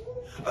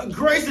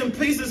 Grace and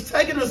peace is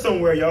taking us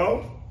somewhere,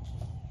 y'all.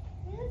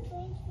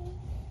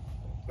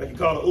 Like you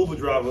call an Uber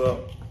driver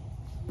up.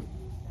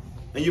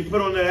 And you put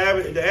on the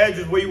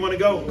address where you want to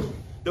go.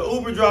 The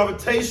Uber driver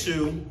takes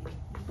you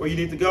where you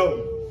need to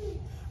go.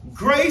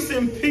 Grace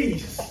and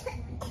peace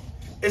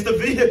is the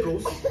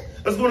vehicles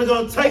that's going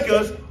to take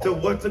us to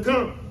what to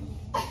come.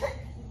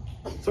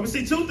 So we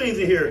see two things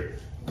in here.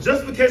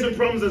 Justification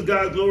promises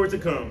God's glory to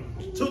come.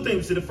 Two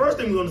things. See, the first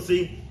thing we're going to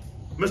see,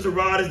 Mr.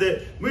 Rod, is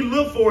that we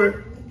look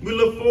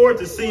forward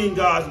to seeing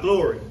God's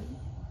glory.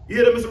 You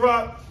hear that, Mr.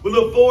 Rod? We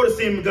look forward to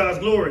seeing God's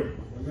glory.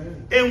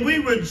 Amen. And we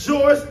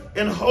rejoice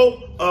in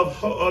hope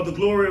of the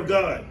glory of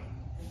God.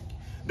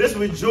 This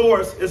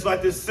rejoice is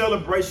like this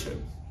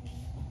celebration.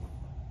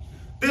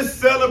 This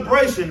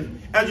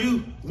celebration, as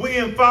you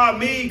win 5,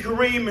 me,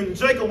 Kareem, and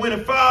Jacob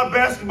winning 5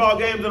 basketball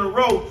games in a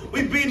row,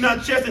 we beating our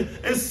chest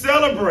and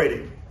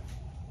celebrating.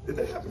 Did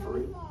that happen for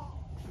real?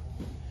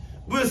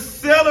 We're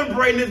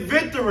celebrating this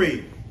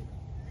victory.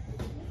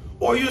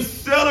 Or you're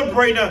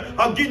celebrating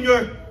getting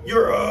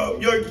your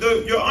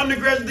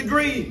undergraduate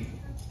degree.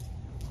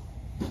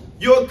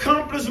 Your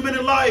accomplishment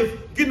in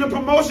life, getting a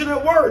promotion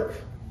at work.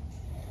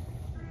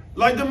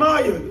 Like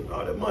Demaya,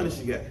 all that money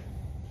she got.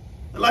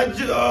 Like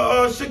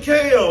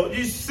Shaquille,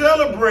 you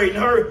celebrating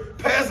her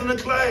passing the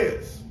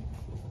class.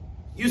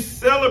 You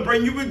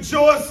celebrating, you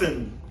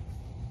rejoicing.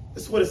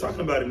 That's what it's talking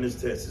about in this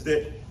text, is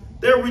that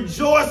they're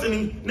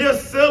rejoicing, they're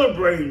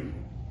celebrating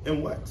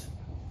in what?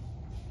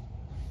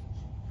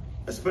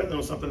 Expecting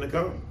on something to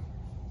come.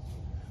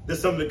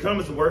 There's something to come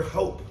is the word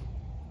hope.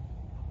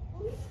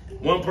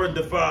 One person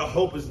defined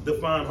hope as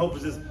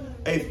this: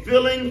 a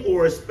feeling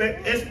or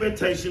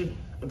expectation,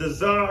 a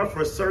desire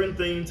for a certain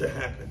thing to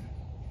happen.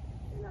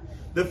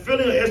 The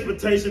feeling of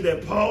expectation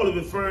that Paul is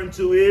referring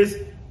to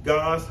is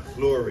God's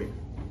glory.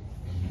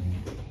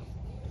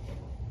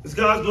 It's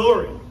God's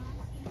glory.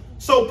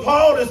 So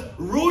Paul is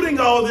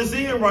rooting all this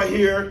in right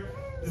here,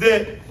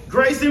 that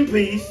grace and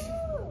peace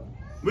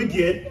we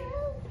get,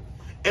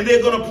 and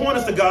they're going to point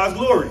us to God's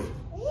glory.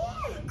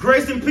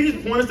 Grace and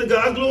peace point us to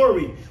God's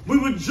glory. We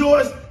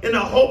rejoice in the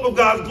hope of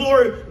God's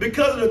glory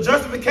because of the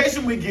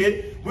justification we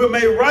get. We're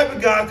made right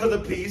with God because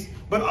of peace,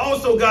 but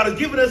also God has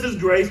given us his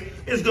grace.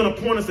 It's going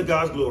to point us to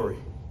God's glory.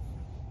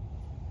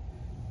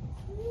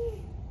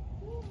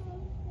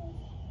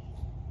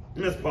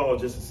 And let's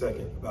pause just a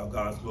second about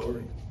God's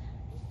glory.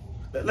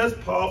 Let's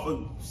pause for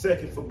a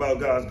second about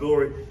God's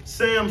glory.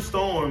 Sam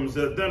Storms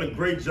has done a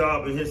great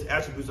job in his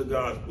Attributes of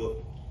God's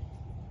book.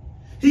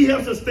 He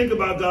helps us think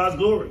about God's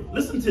glory.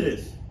 Listen to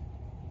this.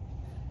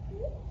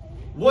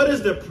 What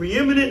is the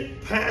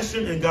preeminent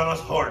passion in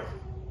God's heart?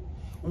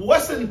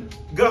 What's in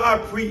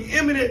God's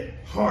preeminent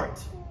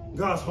heart?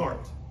 God's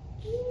heart.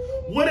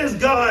 What is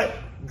God's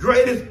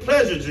greatest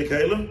pleasure,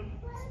 Jacayla?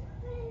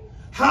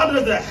 How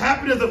does the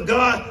happiness of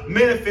God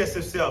manifest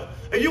itself?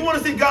 If you want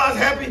to see God's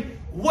happy,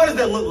 what does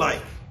that look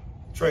like,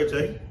 Trey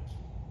J?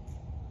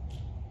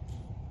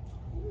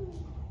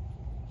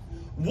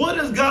 What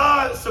is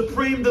God's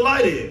supreme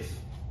delight is?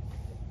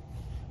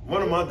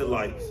 One of my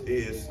delights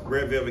is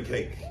red velvet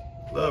cake.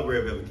 Love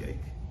red velvet cake.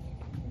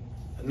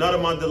 Another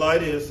of my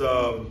delight is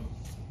I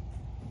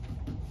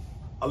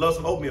love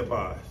some oatmeal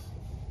pies.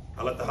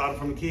 I like to hide it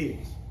from the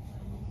kids.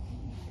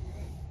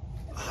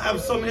 I have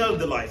so many other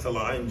delights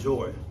I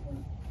enjoy.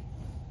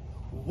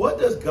 What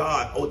does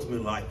God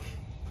ultimately like?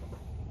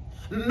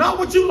 Not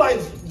what you like,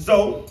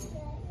 Zoe,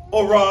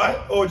 or Rod,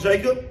 or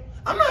Jacob.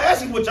 I'm not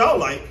asking what y'all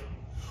like.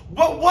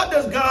 But what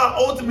does God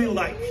ultimately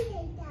like?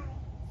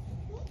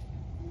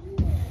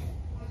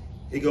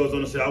 He goes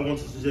on to say, I want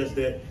to suggest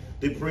that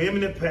the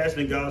preeminent passion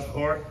in God's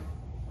heart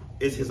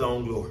is his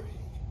own glory.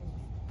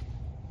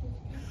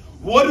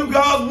 What do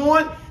God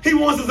want? He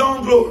wants his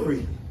own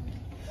glory.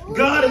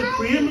 God is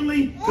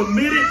preeminently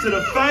committed to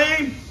the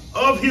fame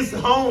of his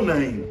own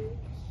name.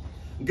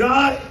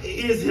 God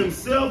is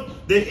himself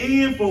the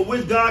end for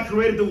which God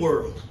created the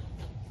world.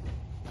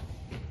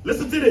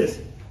 Listen to this.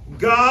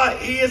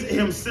 God is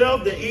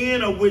himself the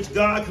end of which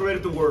God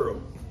created the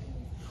world.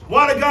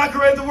 Why did God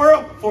create the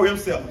world? For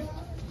himself.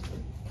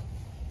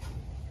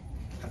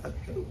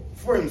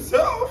 For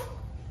himself?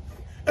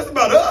 That's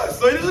about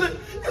us, isn't it?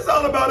 It's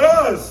all about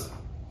us.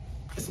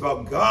 It's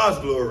about God's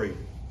glory.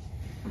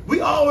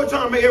 We always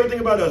trying to make everything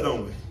about us,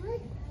 don't we?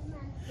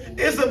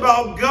 It's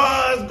about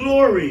God's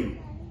glory.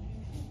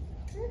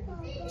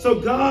 So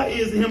God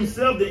is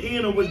himself the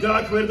end of which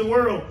God created the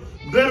world.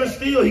 Better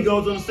still, he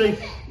goes on to say,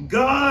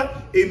 God's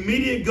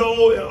immediate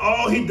goal and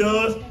all he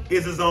does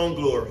is his own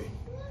glory.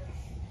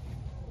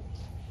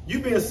 You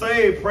being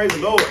saved, praise the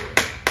Lord.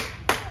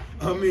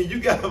 I mean, you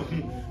got,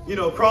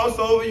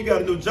 crossover, you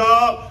got a new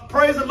job.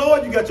 Praise the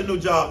Lord, you got your new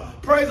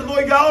job. Praise the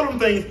Lord, you got all them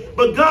things.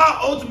 But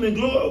God's ultimate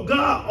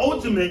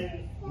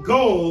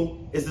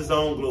goal is his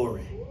own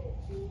glory.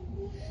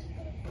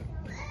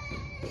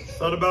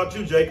 not about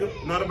you, Jacob.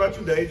 Not about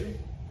you, Deja.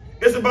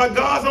 It's about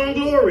God's own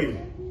glory.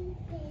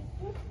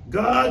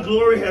 God's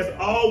glory has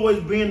always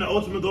been the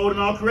ultimate goal in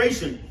all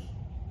creation.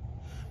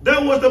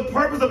 That was the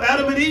purpose of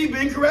Adam and Eve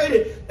being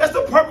created. That's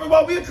the purpose of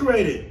why we were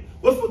created.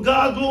 Was for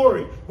God's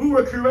glory. We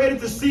were created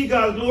to see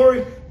God's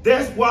glory.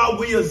 That's why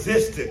we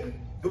existed.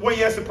 The way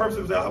you ask the purpose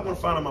of, I want to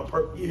find out my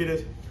purpose. You hear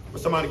this?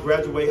 When somebody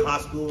graduate high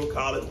school,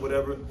 college,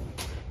 whatever.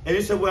 And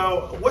they said,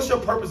 well, what's your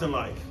purpose in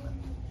life?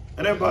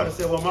 And everybody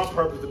said, well, my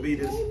purpose is to be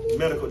this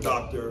medical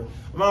doctor.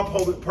 My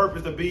purpose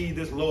is to be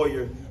this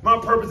lawyer. My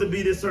purpose is to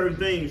be this certain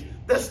things.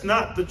 That's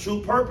not the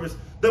true purpose.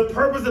 The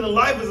purpose in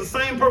life is the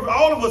same purpose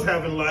all of us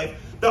have in life.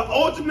 The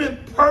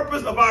ultimate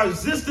purpose of our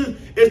existence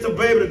is to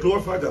be able to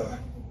glorify God.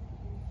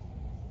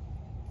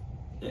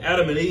 And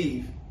Adam and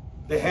Eve,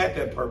 they had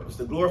that purpose,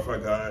 to glorify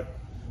God.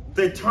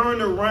 They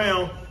turned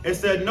around and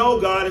said, no,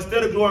 God,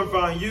 instead of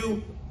glorifying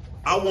you,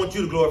 I want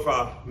you to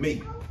glorify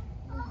me.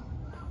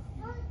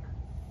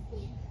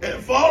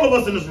 And for all of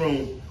us in this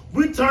room,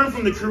 we turn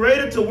from the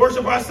Creator to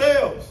worship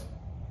ourselves.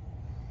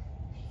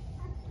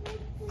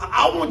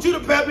 I want you to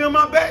pat me on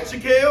my back,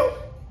 Shaquille.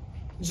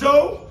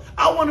 Joe,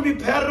 I want to be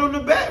patted on the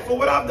back for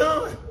what I've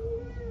done.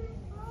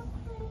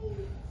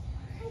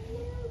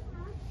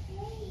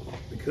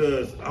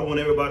 Because I want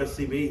everybody to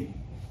see me.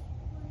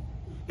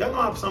 Y'all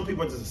know how some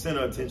people are just the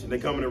center of attention. They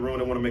come in the room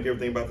and want to make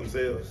everything about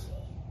themselves.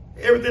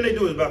 Everything they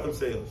do is about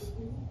themselves.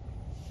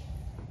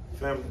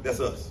 Family, that's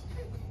us.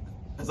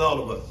 That's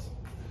all of us.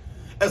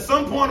 At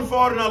some point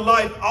forward in our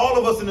life, all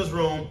of us in this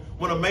room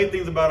want to make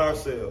things about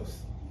ourselves.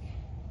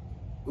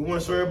 We want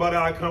to show everybody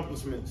our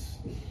accomplishments.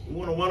 We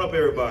want to one-up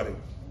everybody.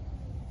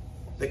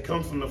 That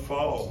comes from the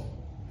fall.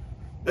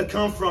 That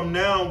comes from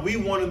now we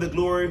wanted the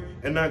glory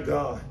and not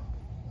God.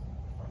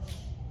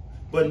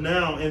 But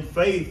now in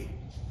faith,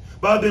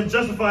 by being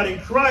justified in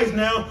Christ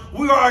now,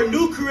 we are a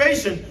new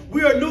creation.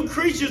 We are new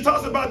creatures.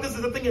 Talks about this,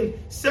 I think in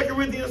 2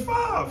 Corinthians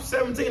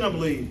 5:17, I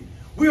believe.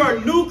 We are a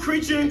new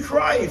creature in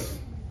Christ.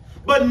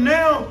 But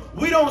now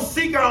we don't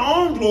seek our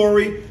own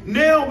glory.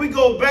 Now we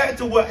go back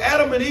to what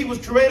Adam and Eve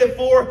was created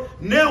for.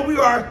 Now we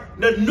are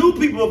the new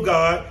people of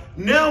God.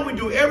 Now we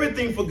do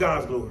everything for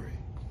God's glory.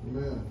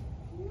 Amen.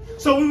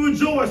 So we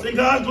rejoice in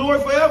God's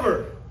glory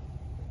forever.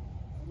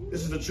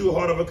 This is the true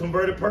heart of a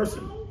converted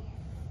person.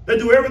 They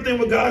do everything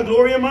with God's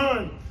glory in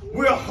mind.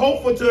 We are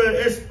hopeful to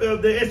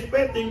the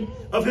expecting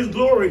of his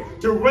glory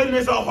to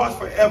readiness our hearts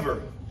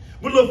forever.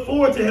 We look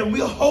forward to him.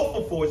 We are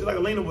hopeful for it. Just like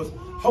Alina was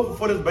hopeful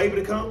for this baby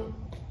to come.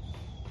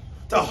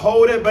 To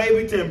hold that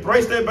baby, to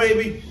embrace that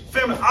baby.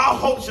 Family, our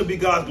hope should be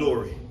God's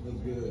glory. That's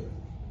good.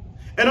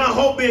 And our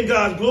hope being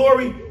God's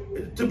glory,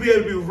 to be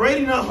able to be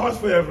radiant in our hearts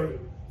forever.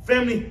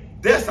 Family,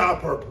 that's our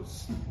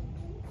purpose.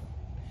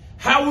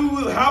 How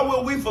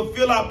will we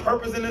fulfill our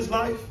purpose in this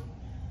life?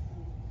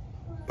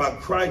 By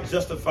Christ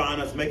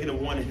justifying us, making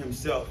him one in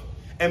himself.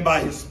 And by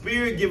his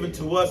Spirit given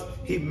to us,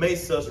 he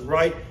makes us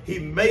right. He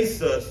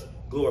makes us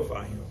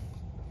glorify him.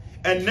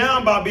 And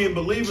now by being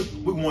believers,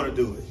 we want to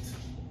do it.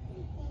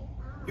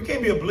 You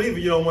can't be a believer,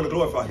 you don't want to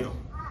glorify him.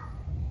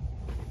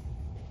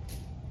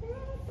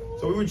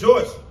 So we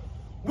rejoice.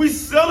 We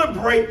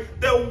celebrate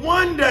that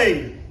one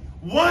day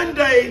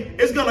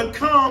it's going to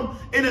come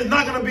and it's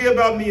not going to be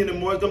about me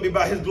anymore. It's going to be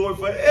about his glory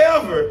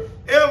forever,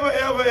 ever,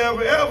 ever,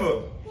 ever,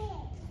 ever.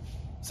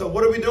 So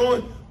what are we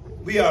doing?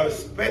 We are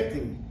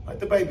expecting, like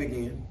the baby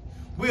again,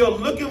 we are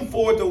looking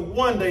forward to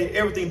one day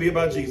everything be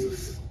about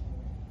Jesus.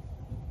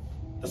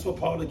 That's what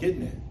Paul is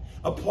getting at.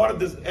 A part of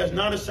this is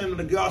not ashamed of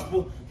the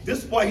gospel.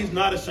 This is why he's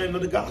not ashamed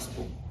of the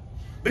gospel.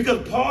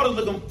 Because Paul is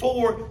looking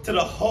forward to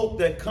the hope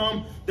that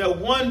comes, that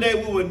one day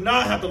we will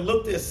not have to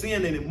look at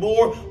sin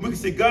anymore. We can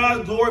see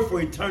God's glory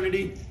for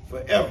eternity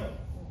forever.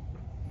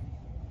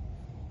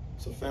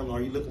 So family,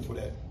 are you looking for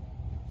that?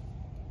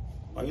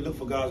 Are you looking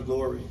for God's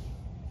glory?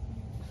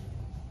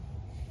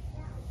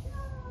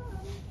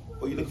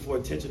 Or are you looking for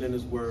attention in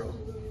this world?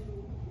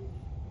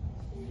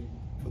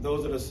 For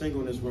those that are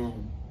single in this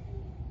room,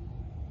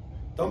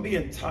 don't be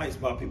enticed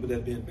by people that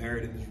are being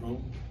married in this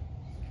room.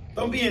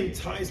 Don't be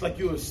enticed like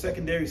you're a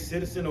secondary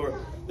citizen or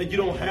that you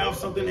don't have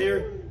something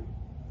here.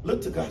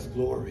 Look to God's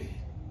glory.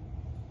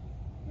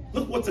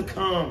 Look what's to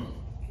come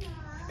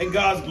in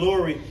God's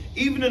glory.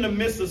 Even in the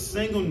midst of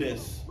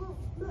singleness,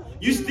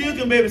 you still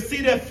can be able to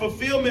see that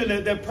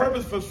fulfillment, that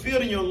purpose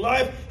fulfilled in your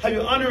life, how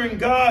you're honoring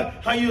God,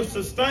 how you're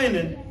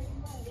sustaining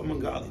from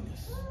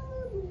ungodliness.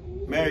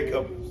 Married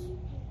couples,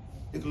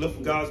 you can live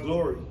for God's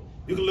glory.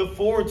 You can look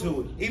forward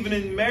to it, even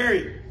in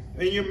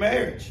your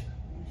marriage.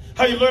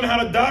 How you learn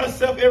how to die to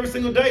self every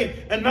single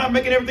day and not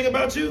making everything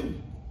about you.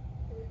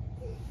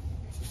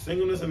 So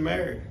singleness and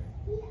marriage,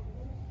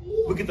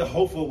 we get the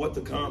hope for what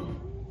to come.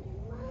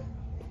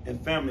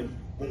 And family,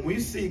 when we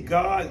see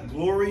God's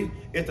glory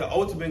as the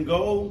ultimate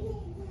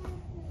goal,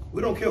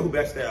 we don't care who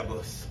backstabs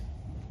us.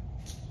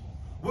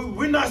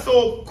 We're not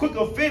so quick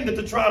offended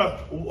to try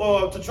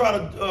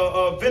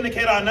to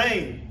vindicate our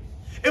name.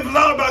 If it's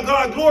all about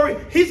God's glory,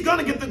 he's going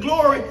to get the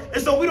glory.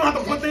 And so we don't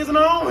have to put things in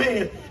our own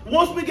hands.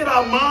 Once we get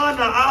our mind,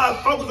 our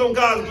eyes focused on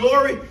God's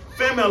glory,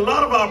 Family, a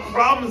lot of our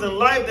problems in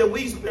life that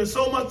we spend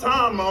so much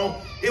time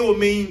on, it will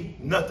mean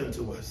nothing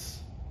to us.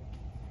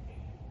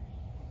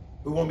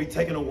 We won't be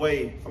taken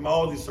away from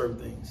all these certain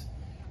things.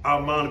 Our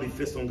mind will be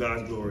fixed on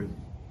God's glory.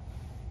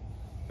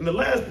 And the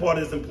last part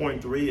is in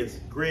point 3. Is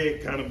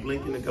Greg kind of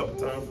blinking a couple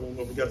times when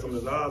we got some of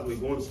his eyes, we're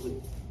going to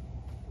sleep.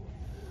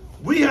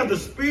 We have the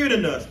Spirit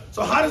in us.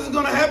 So how is it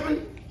going to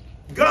happen?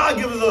 God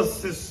gives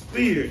us His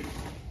Spirit.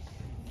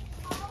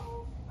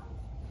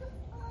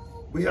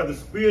 We have the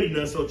Spirit in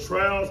us, so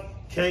trials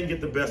can't get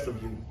the best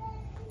of you.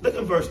 Look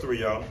at verse 3,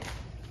 y'all.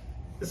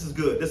 This is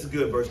good. This is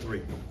good, verse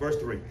 3. Verse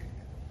 3.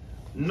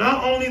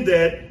 Not only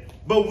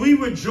that, but we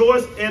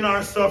rejoice in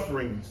our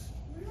sufferings.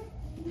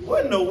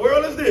 What in the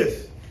world is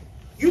this?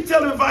 You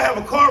tell them if I have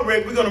a car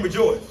wreck, we're going to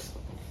rejoice.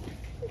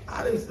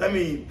 I didn't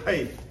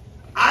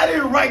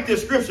write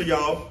this scripture,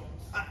 y'all.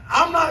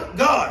 I'm not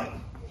God.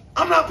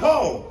 I'm not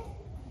Paul.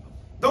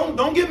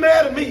 Don't get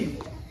mad at me.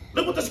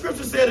 Look what the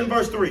scripture said in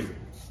verse 3.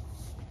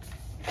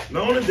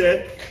 Not only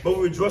that, but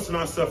we rejoice in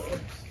our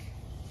sufferings.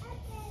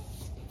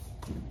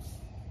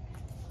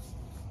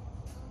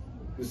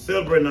 We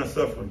celebrate our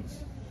sufferings.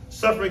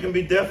 Suffering can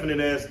be definite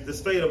as the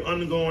state of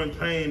undergoing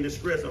pain,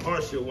 distress, and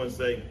hardship, one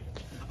say.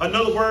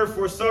 Another word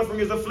for suffering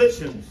is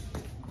afflictions.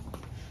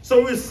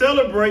 So we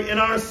celebrate in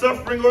our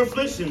suffering or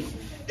afflictions.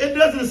 It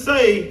doesn't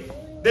say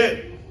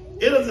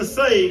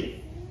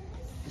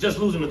just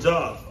losing a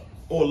job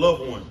or a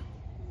loved one.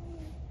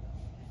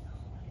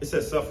 It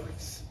says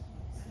sufferings.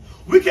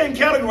 We can't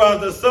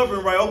categorize the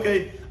suffering, right?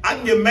 Okay, I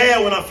can get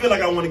mad when I feel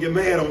like I want to get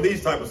mad on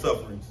these type of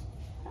sufferings.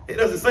 It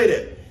doesn't say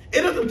that.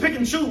 It doesn't pick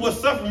and choose what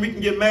suffering we can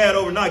get mad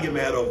over, not get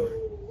mad over.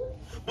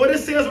 But it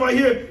says right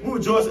here, we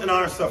rejoice in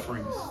our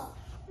sufferings.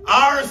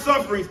 Our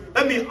sufferings,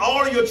 that means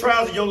all of your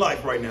trials of your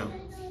life right now.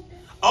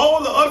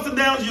 All the ups and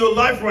downs of your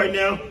life right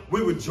now,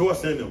 we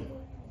rejoice in them.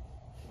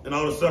 And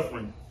all the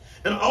suffering.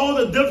 And all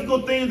the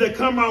difficult things that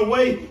come our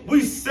way,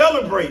 we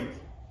celebrate.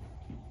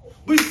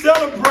 We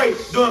celebrate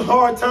during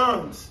hard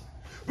times.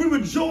 We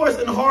rejoice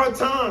in hard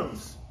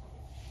times.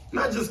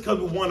 Not just because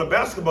we won a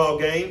basketball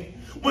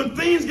game. When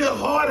things get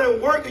hard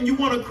at work and you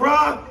want to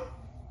cry,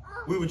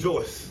 we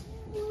rejoice.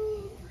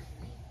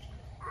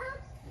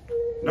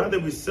 Not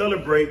that we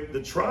celebrate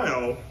the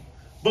trial,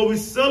 but we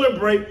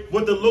celebrate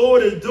what the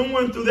Lord is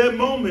doing through that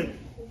moment.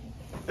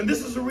 And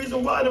this is the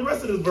reason why the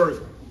rest of this verse.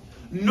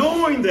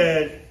 Knowing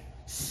that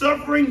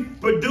suffering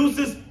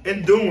produces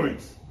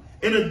endurance,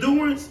 and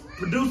endurance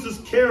produces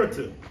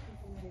character.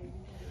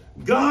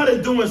 God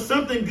is doing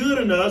something good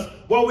in us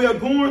while we are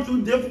going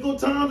through difficult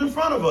times in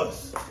front of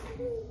us.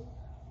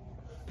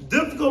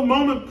 Difficult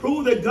moments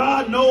prove that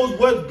God knows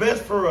what's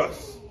best for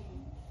us.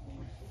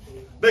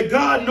 That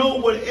God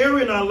knows what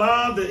area in our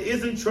lives that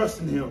isn't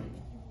trusting Him.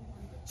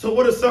 So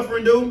what does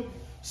suffering do?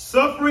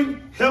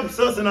 Suffering helps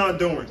us in our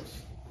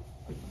endurance.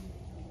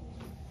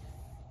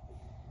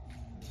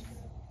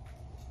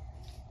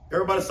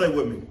 Everybody say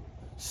with me.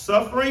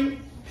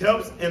 Suffering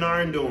helps in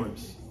our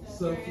endurance.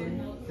 Suffering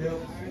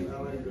helps in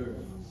our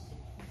endurance.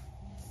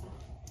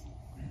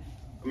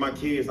 My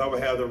kids, I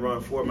would have them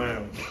run 4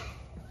 miles.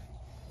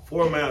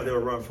 4 miles, they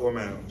would run 4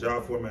 miles.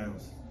 Jog 4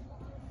 miles.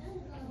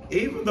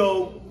 Even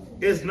though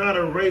it's not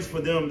a race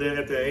for them that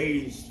at their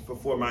age for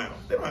 4 miles.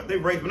 They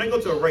race. When they go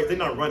to a race, they're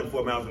not running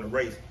 4 miles in a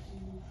race.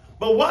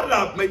 But why did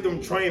I make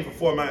them train for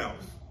 4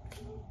 miles?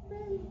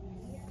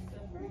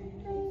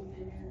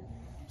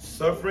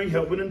 Suffering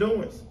helps with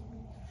endurance.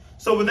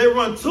 So when they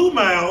run 2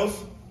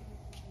 miles,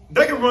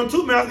 they can run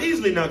 2 miles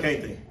easily now,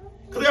 can't they?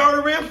 Because they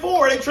already ran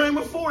 4. They trained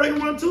with 4. They can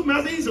run 2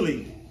 miles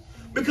easily.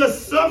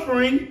 Because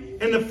suffering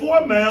in the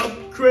 4 miles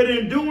created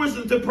endurance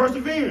into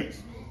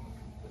perseverance.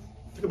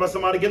 Think about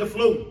somebody get a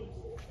flu.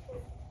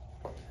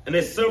 And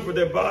they suffer,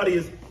 their body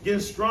is getting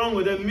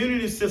stronger. Their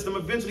immunity system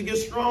eventually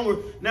gets stronger.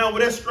 Now,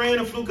 when that strain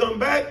of flu comes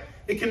back,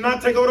 it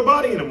cannot take over the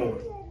body anymore.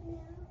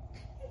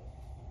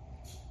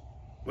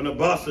 When a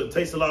boxer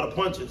takes a lot of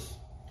punches,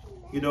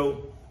 you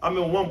know, I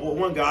remember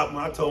one guy,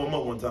 I told him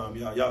up one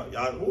time, I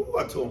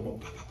told him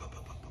up.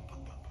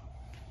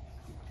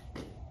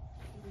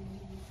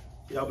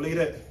 Y'all believe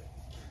that?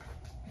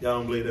 Y'all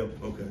don't believe that?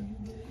 Okay.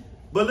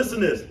 But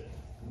listen to this.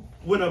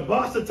 When a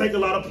boxer takes a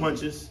lot of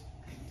punches,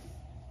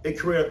 it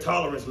creates a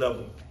tolerance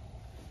level.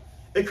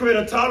 It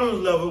creates a tolerance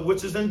level,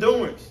 which is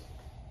endurance.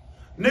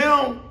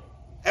 Now,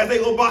 as they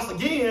go box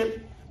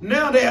again,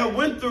 now they have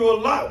went through a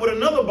lot with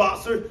another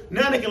boxer.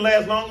 Now they can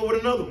last longer with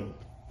another one.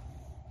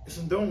 It's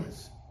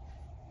endurance.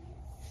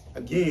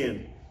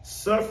 Again,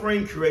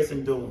 suffering creates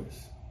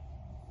endurance.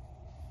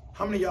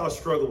 How many of y'all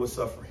struggle with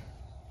suffering?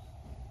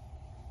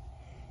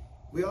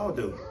 We all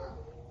do.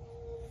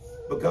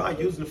 But God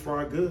using it for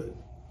our good.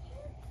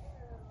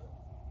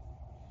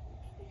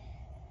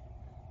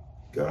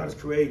 God is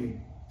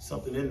creating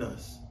something in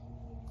us.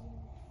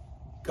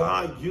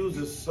 God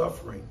uses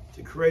suffering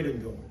to create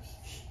endurance.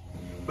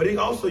 But He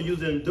also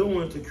uses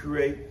endurance to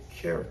create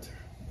character.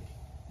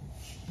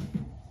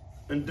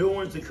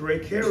 Endurance to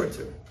create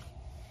character.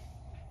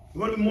 You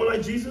want to be more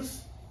like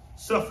Jesus?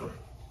 Suffer.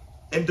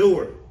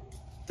 Endure.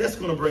 That's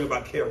going to bring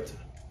about character.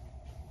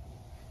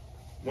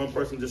 One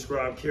person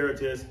described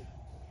character as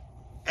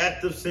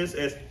active sense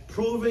as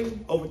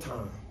proving over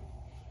time.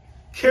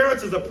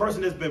 Character is a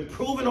person that's been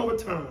proven over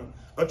time,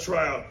 a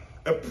trial,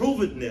 a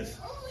provenness,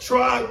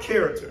 tried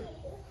character.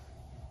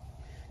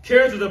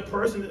 Character is a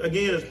person,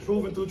 again, is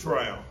proven through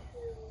trial.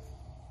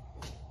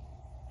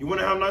 You want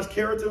to have nice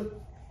character?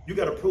 You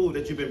got to prove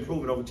that you've been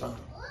proven over time.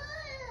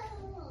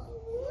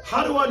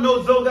 How do I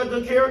know Zoe got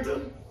good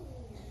character?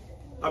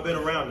 I've been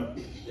around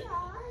him.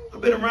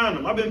 I've been around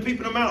him. I've been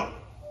peeping him out.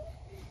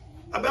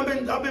 I've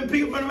been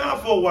peeping him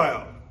out for a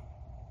while.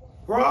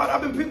 Rod,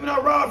 I've been peeping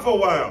out Rod for a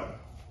while.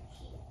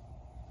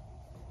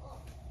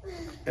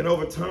 And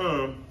over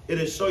time,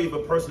 it'll show you if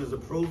a person is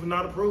approved or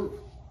not approved.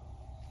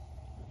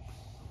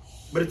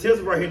 But it tells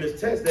us right here in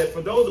this text that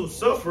for those who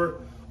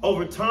suffer,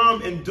 over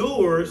time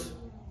endures,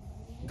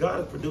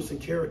 God is producing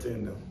character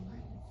in them.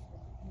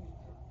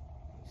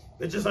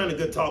 They just ain't a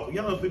good talker.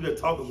 You know those people that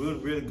talk a really,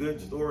 really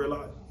good story a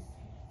lot?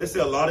 They say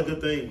a lot of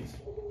good things.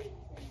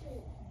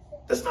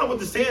 That's not what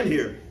they're saying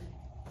here.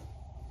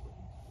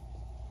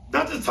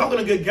 Not just talking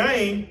a good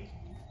game.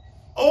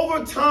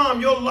 Over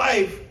time, your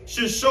life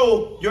should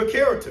show your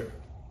character.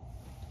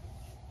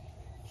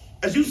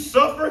 As you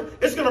suffer,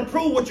 it's going to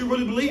prove what you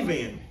really believe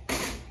in.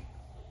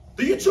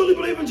 Do you truly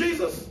believe in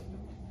Jesus?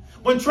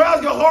 When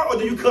trials get hard, or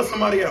do you cuss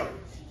somebody out?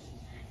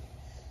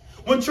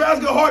 When trials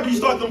get hard, do you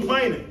start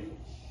complaining?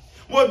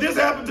 Well, this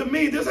happened to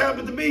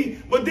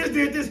me, but this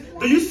did this.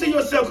 Do you see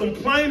yourself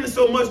complaining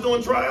so much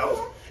during trials?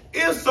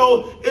 If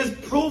so,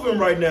 it's proven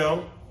right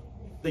now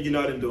that you're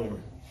not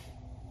enduring.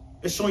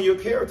 It's showing your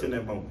character in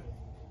that moment.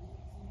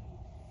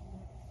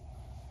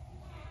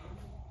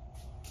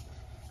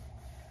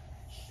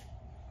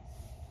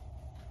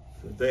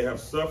 They have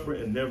suffered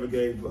and never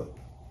gave up.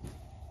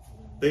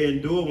 They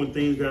endure when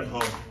things got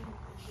hard.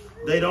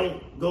 They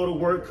don't go to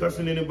work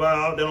cussing anybody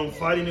out. They don't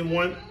fight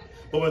anyone.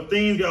 But when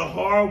things got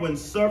hard, when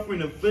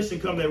suffering and affliction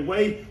come their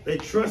way, they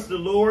trust the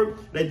Lord.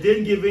 They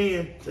didn't give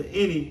in to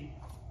any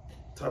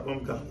type of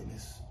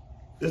ungodliness.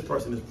 This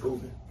person is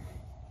proven.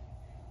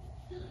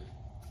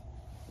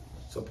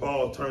 So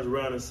Paul turns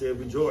around and says,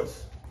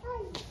 rejoice.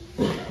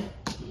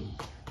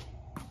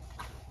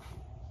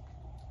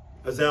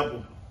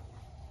 Example.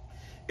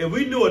 If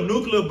we knew a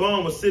nuclear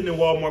bomb was sitting in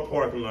Walmart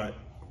parking lot,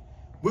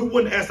 we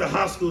wouldn't ask a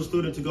high school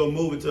student to go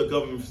move into a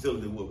government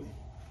facility, would we?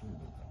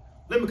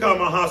 Let me call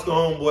my high school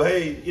homeboy,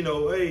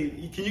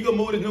 hey, can you go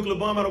move this nuclear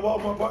bomb out of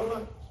Walmart parking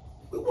lot?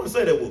 We wouldn't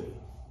say that, would we?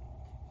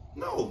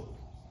 No.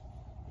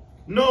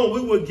 No, we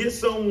would get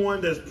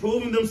someone that's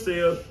proven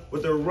themselves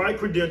with the right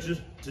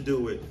credentials to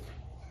do it.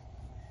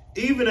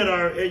 Even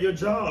at your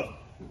job,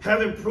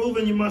 having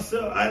proven you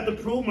myself, I have to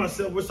prove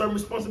myself with certain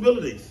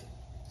responsibilities.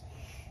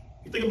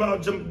 You think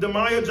about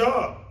Demaya's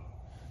job.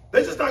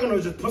 They're just not going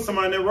to just put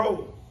somebody in their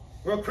role.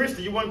 Well,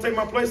 Christy, you want to take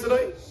my place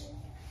today?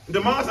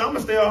 Demaya said, I'm going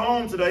to stay at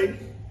home today.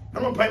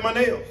 I'm going to paint my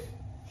nails.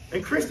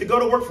 And Christy, go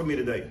to work for me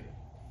today.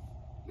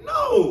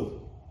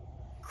 No.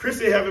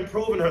 Christy having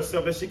proven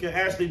herself that she can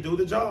actually do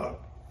the job.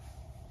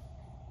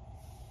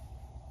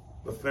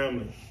 But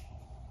family,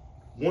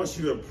 once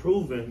you are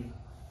proven,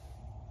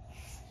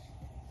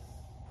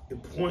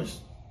 it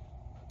points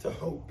to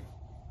hope.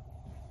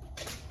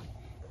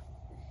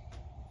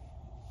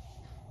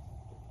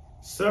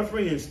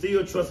 Suffering and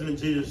still trusting in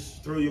Jesus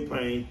through your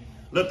pain,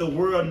 let the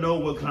world know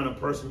what kind of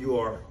person you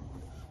are.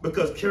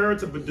 Because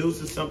character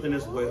produces something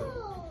as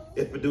well.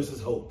 It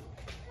produces hope.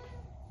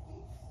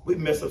 We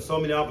mess up so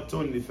many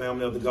opportunities,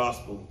 family, of the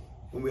gospel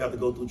when we have to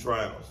go through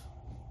trials.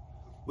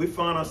 We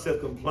find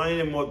ourselves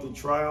complaining more through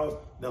trials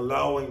than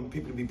allowing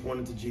people to be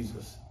pointed to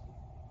Jesus.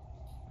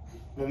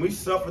 When we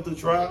suffer through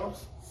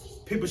trials,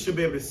 people should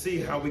be able to see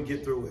how we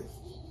get through it.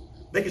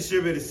 They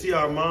should be able to see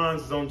our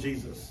minds on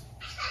Jesus.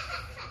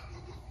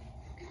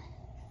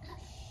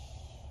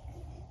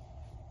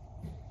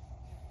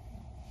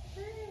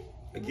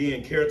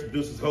 Again, character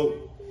produces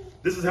hope.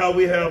 This is how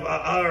we have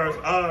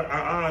our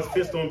eyes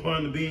fixed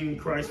upon the being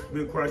Christ,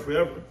 with Christ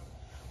forever.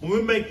 When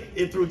we make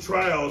it through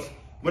trials,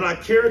 when our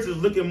character is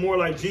looking more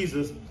like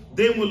Jesus,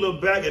 then we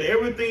look back at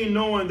everything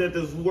knowing that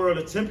this world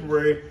is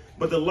temporary,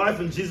 but the life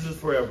in Jesus is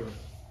forever.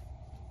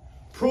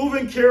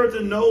 Proven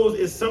character knows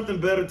it's something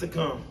better to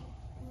come.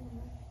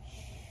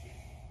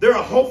 There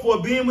are hope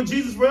for being with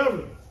Jesus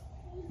forever.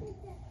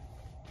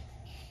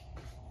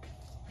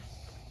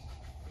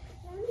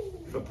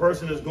 If a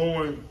person is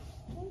going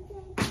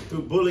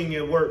through bullying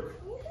at work,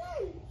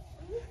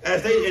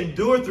 as they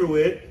endure through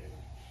it,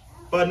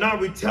 by not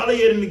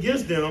retaliating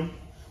against them,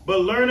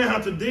 but learning how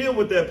to deal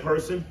with that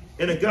person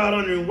in a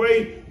God-honoring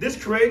way,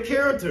 this creates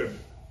character.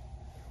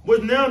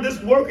 But now this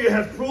worker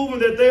has proven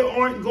that they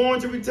aren't going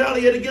to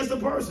retaliate against the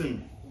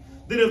person.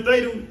 Then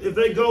if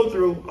they go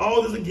through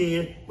all this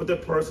again with the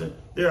person,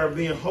 they are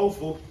being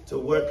hopeful to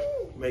what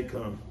may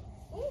come.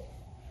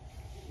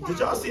 Did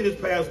y'all see this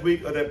past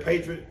week of that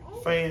Patriot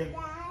fan?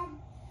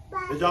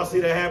 Did y'all see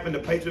that happen? The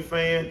Patriot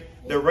fan,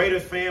 the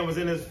Raiders fan was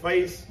in his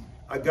face.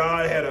 A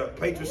guy had a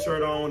Patriot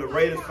shirt on, the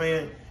Raiders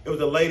fan. It was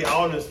a lady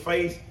all in his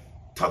face,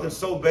 talking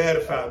so bad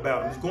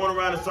about him. He's going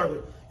around in a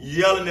circle,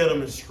 yelling at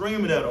him and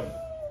screaming at him.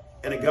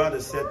 And the guy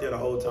just sat there the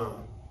whole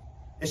time.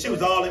 And she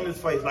was all in his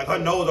face, like her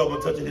nose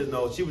almost touching his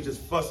nose. She was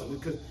just fussing,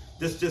 because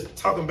just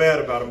talking bad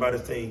about him, about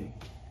his team.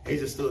 He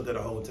just stood there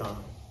the whole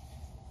time.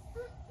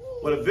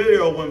 Well, the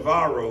video went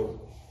viral,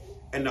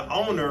 and the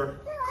owner,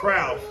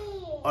 Kraft,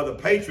 of the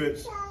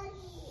Patriots,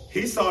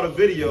 he saw the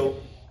video.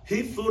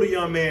 He flew the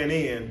young man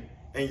in,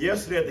 and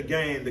yesterday at the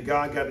game, the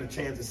guy got a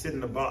chance to sit in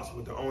the box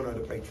with the owner of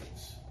the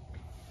Patriots.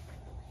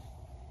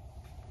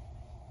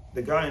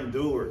 The guy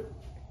endured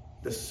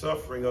the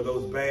suffering of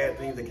those bad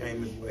things that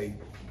came his way.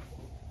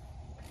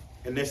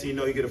 And next thing you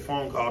know, you get a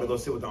phone call to go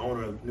sit with the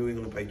owner of New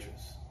England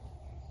Patriots.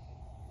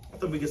 I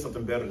thought we get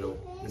something better, though,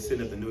 than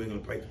sitting at the New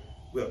England Patriots.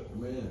 Well,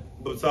 man.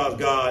 Besides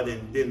God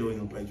and then New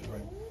England Patriots,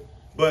 right?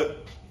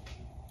 But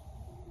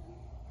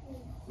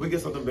we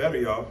get something better,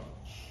 y'all.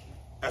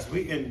 As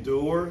we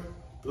endure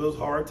those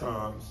hard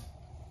times,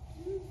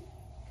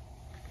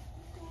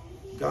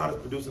 God is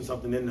producing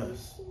something in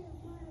us.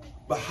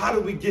 But how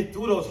do we get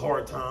through those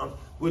hard times?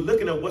 We're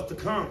looking at what's to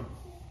come.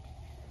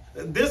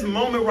 This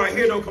moment right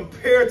here don't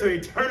compare to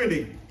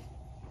eternity.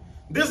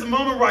 This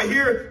moment right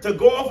here to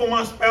go off on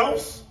my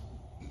spouse.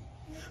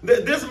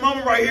 This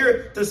moment right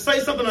here to say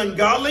something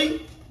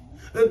ungodly.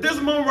 This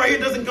moment right here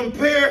doesn't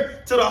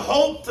compare to the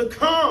hope to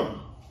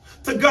come.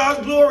 To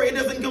God's glory, it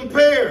doesn't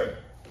compare.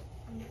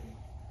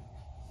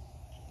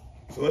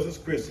 So us as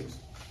Christians,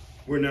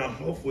 we're now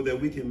hopeful that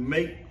we can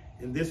make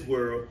in this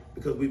world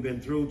because we've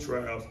been through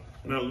trials.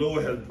 And our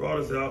Lord has brought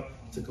us out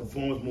to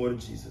conform us more to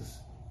Jesus.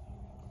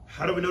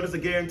 How do we know this is a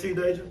guarantee,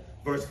 Deja?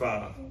 Verse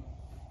 5.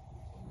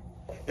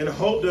 And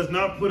hope does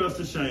not put us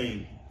to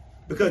shame,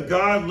 because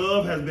God's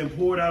love has been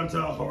poured out into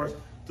our hearts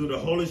through the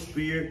Holy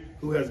Spirit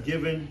who has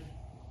been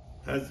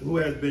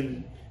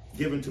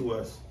given to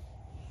us.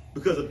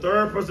 Because the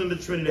third person of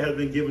the Trinity has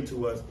been given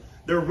to us.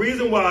 The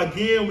reason why,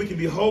 again, we can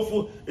be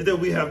hopeful is that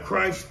we have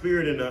Christ's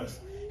Spirit in us.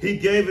 He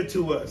gave it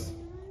to us.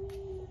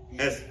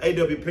 As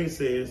A.W. Pink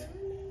says,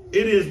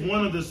 it is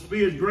one of the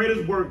Spirit's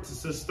greatest work to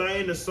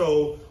sustain the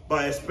soul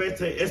by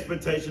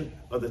expectation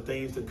of the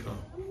things to come.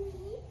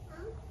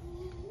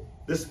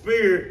 The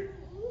Spirit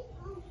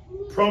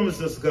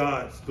promises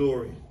God's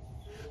glory.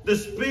 The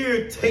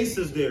Spirit takes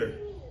us there.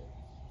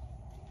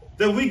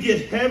 That we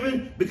get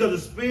heaven because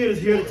the Spirit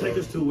is here to take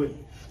us to it.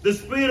 The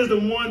Spirit is the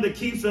one that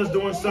keeps us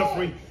during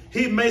suffering.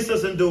 He makes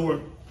us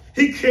endure.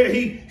 He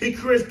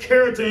creates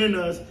character in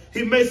us.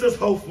 He makes us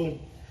hopeful.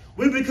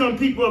 We become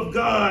people of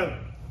God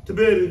to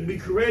be able to be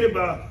created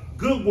by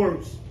good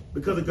works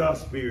because of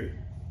God's Spirit.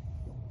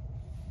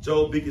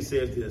 Joel Beacon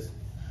says this: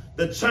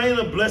 the chain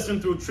of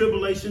blessing through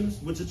tribulations,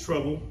 which is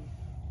trouble,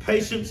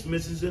 patience,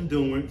 which is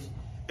endurance,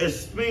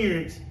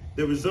 experience,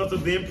 the result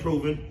of being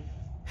proven,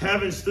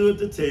 having stood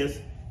the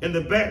test, and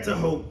the back to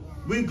hope.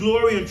 We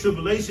glory in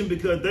tribulation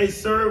because they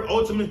serve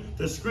ultimately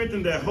to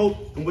strengthen that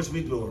hope in which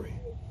we glory.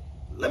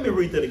 Let me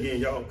read that again.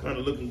 Y'all kind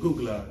of looking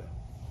Google-eyed.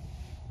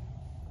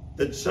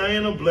 The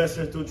chain of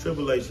blessings through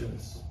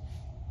tribulations,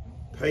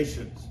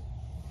 patience,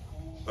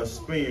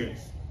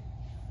 experience,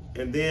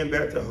 and then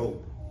back to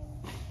hope.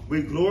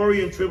 We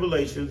glory in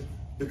tribulations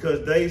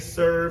because they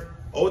serve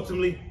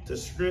ultimately to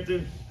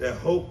strengthen that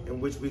hope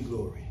in which we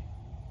glory.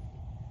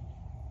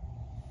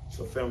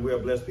 So family, we are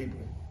blessed people.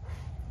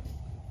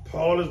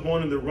 Paul is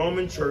wanting the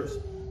Roman church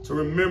to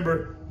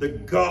remember the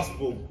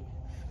gospel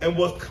and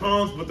what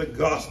comes with the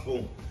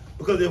gospel.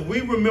 Because if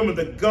we remember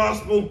the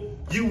gospel,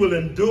 you will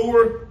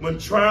endure when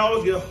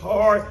trials get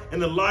hard in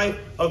the life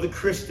of the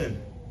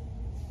Christian.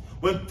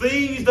 When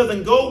things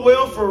doesn't go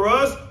well for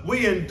us,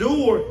 we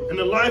endure in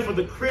the life of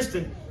the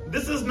Christian.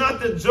 This is not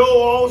the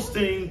Joel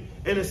Osteen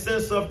in the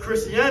sense of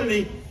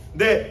Christianity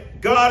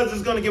that God is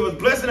just going to give us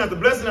blessing after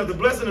blessing after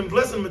blessing and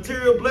blessing,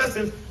 material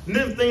blessings, and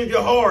then things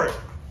get hard.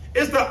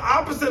 It's the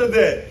opposite of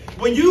that.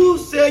 When you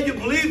say you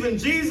believe in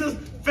Jesus,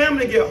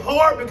 family get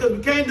hard because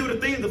we can't do the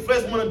things the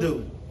flesh want to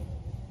do.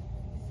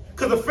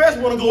 Because the flesh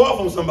want to go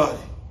off on somebody.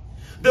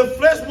 The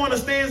flesh want to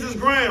stand his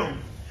ground.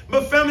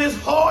 But family, it's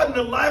hard in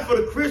the life of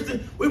the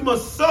Christian. We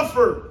must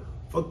suffer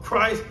for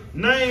Christ's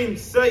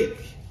name's sake.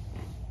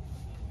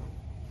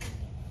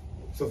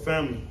 So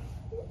family,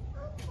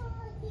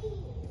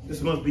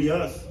 this must be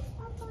us.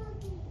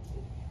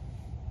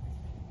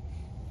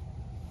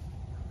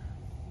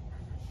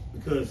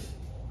 Because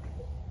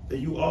that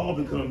you all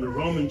become the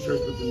Roman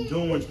church with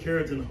endurance,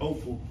 character, and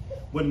hopeful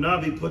would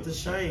not be put to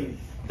shame.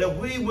 That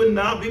we would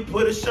not be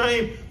put to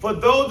shame. For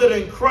those that are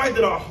in Christ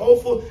that are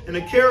hopeful in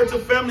the character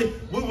family,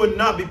 we would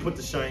not be put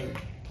to shame.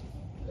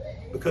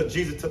 Because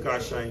Jesus took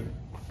our shame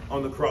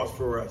on the cross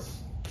for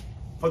us.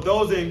 For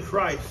those that are in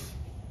Christ,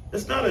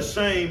 it's not a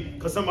shame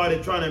because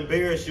somebody's trying to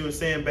embarrass you and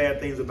saying bad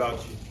things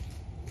about you.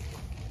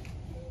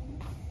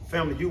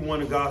 Family, you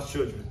one of God's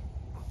children.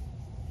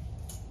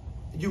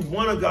 You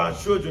one of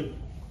God's children.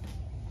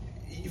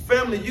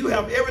 Family, you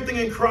have everything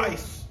in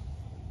Christ.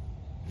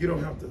 You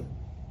don't have to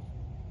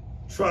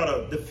try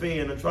to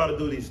defend and try to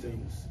do these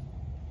things.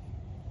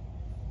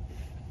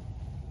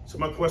 So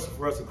my question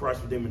for us at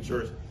Christ Redeemer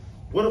Church,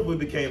 what if we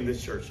became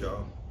this church,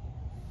 y'all?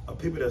 Of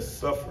people that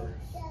suffer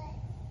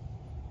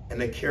and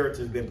their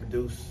character has been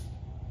produced.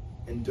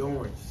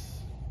 Endurance,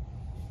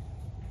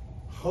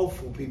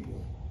 hopeful people.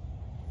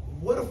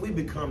 What if we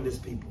become this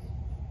people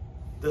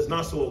that's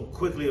not so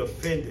quickly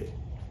offended,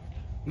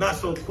 not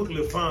so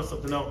quickly find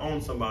something out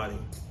on somebody,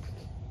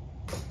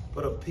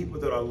 but of people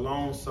that are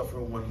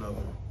long-suffering one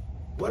another?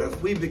 What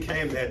if we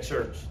became that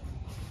church?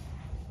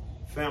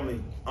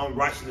 Family,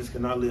 unrighteousness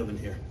cannot live in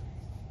here.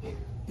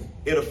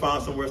 It'll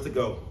find somewhere else to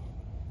go.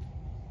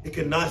 It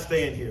cannot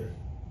stay in here.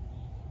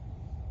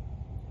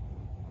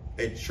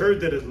 A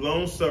church that is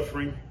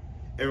long-suffering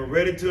and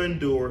ready to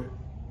endure,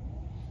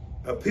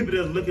 a people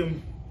that are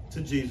looking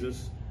to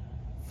Jesus.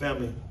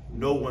 Family,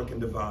 no one can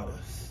divide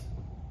us.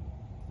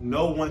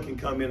 No one can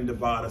come in and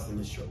divide us in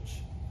this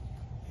church.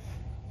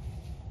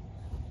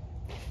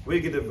 We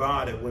get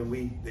divided when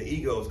the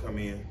egos come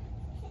in.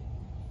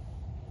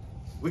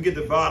 We get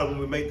divided when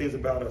we make things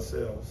about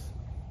ourselves.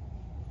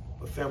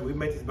 But family, we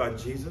make this about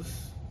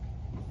Jesus.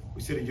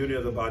 We see the unity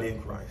of the body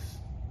in Christ.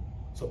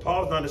 So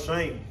Paul's not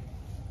ashamed.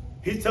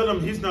 He's telling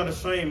them he's not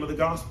ashamed of the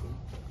gospel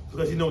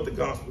because he knows what the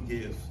gospel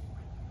gives.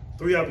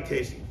 3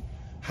 applications.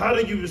 How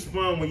do you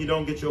respond when you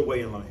don't get your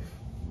way in life?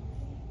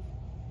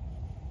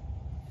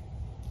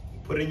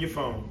 Put it in your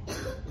phone.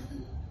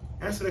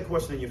 Answer that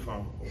question in your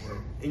phone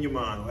or in your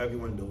mind, however you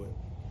want to do it.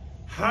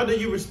 How do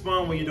you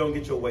respond when you don't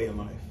get your way in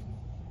life?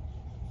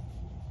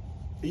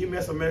 Do you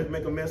make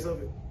a mess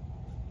of it?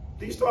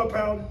 Do you start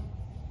pouting?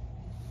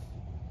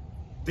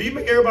 Do you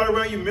make everybody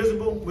around you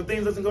miserable when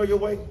things doesn't go your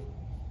way?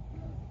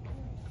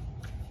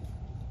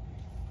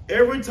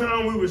 Every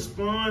time we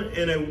respond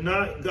in a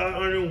not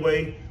God-honoring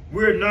way,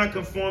 we're not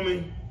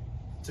conforming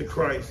to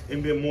Christ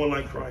and being more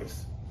like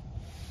Christ.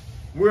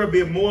 We're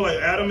being more like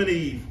Adam and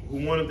Eve,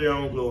 who wanted their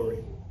own glory.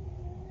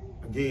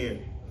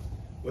 Again,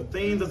 when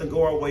things doesn't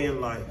go our way in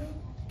life,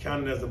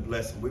 count it as a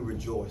blessing. We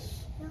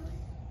rejoice.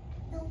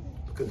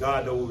 Because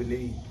God knows what we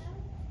need.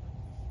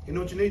 He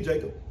knows what you need,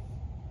 Jacob.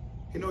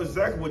 He knows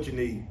exactly what you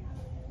need.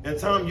 And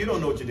sometimes you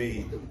don't know what you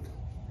need.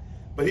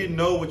 But he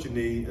knows what you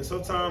need. And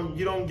sometimes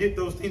you don't get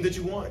those things that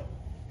you want.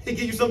 He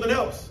gives you something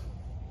else.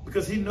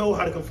 Because he knows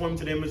how to conform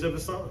to the image of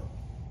his son.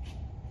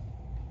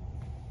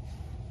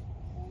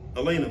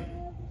 Elena,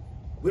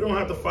 we don't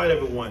have to fight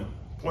everyone.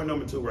 Point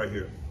number 2 right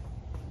here.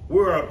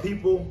 We're a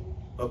people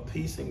of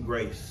peace and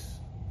grace.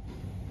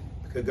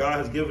 Because God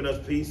has given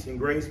us peace and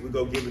grace, we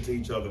go give it to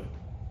each other.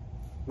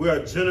 We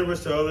are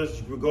generous to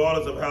others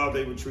regardless of how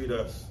they would treat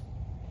us.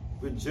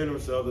 We're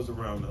generous to others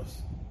around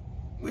us.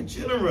 We're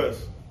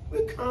generous.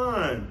 We're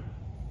kind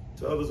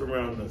to others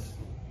around us.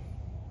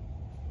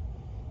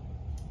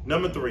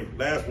 Number 3,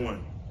 last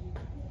one.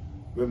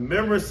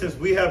 Remember, since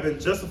we have been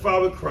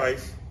justified with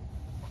Christ,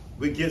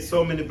 we get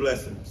so many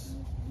blessings.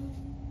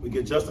 We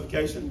get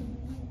justification,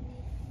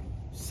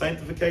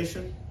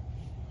 sanctification,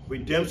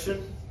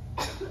 redemption,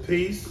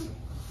 peace,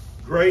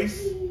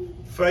 grace,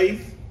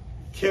 faith,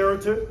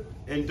 character,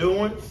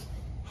 endurance,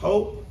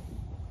 hope,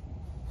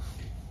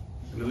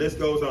 and the list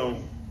goes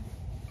on.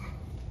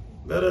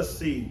 Let us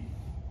see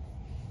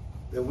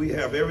that we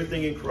have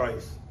everything in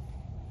Christ.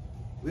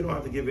 We don't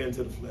have to give in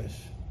to the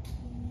flesh.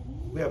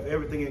 We have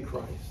everything in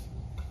Christ.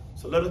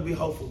 So let us be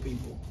hopeful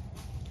people.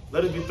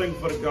 Let us be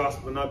thankful for the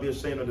gospel and not be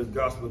ashamed of this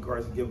gospel that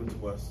Christ has given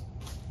to us.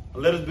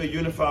 And let us be a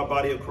unified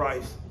body of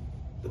Christ,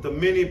 that the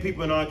many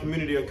people in our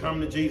community are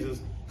coming to Jesus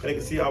and they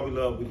can see how we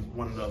love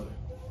one another.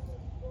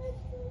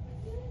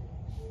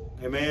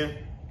 Amen?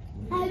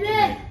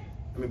 Amen.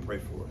 Let me pray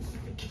for us.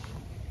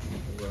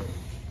 All right.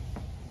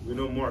 We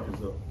know Mark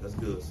is up. That's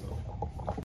good. So.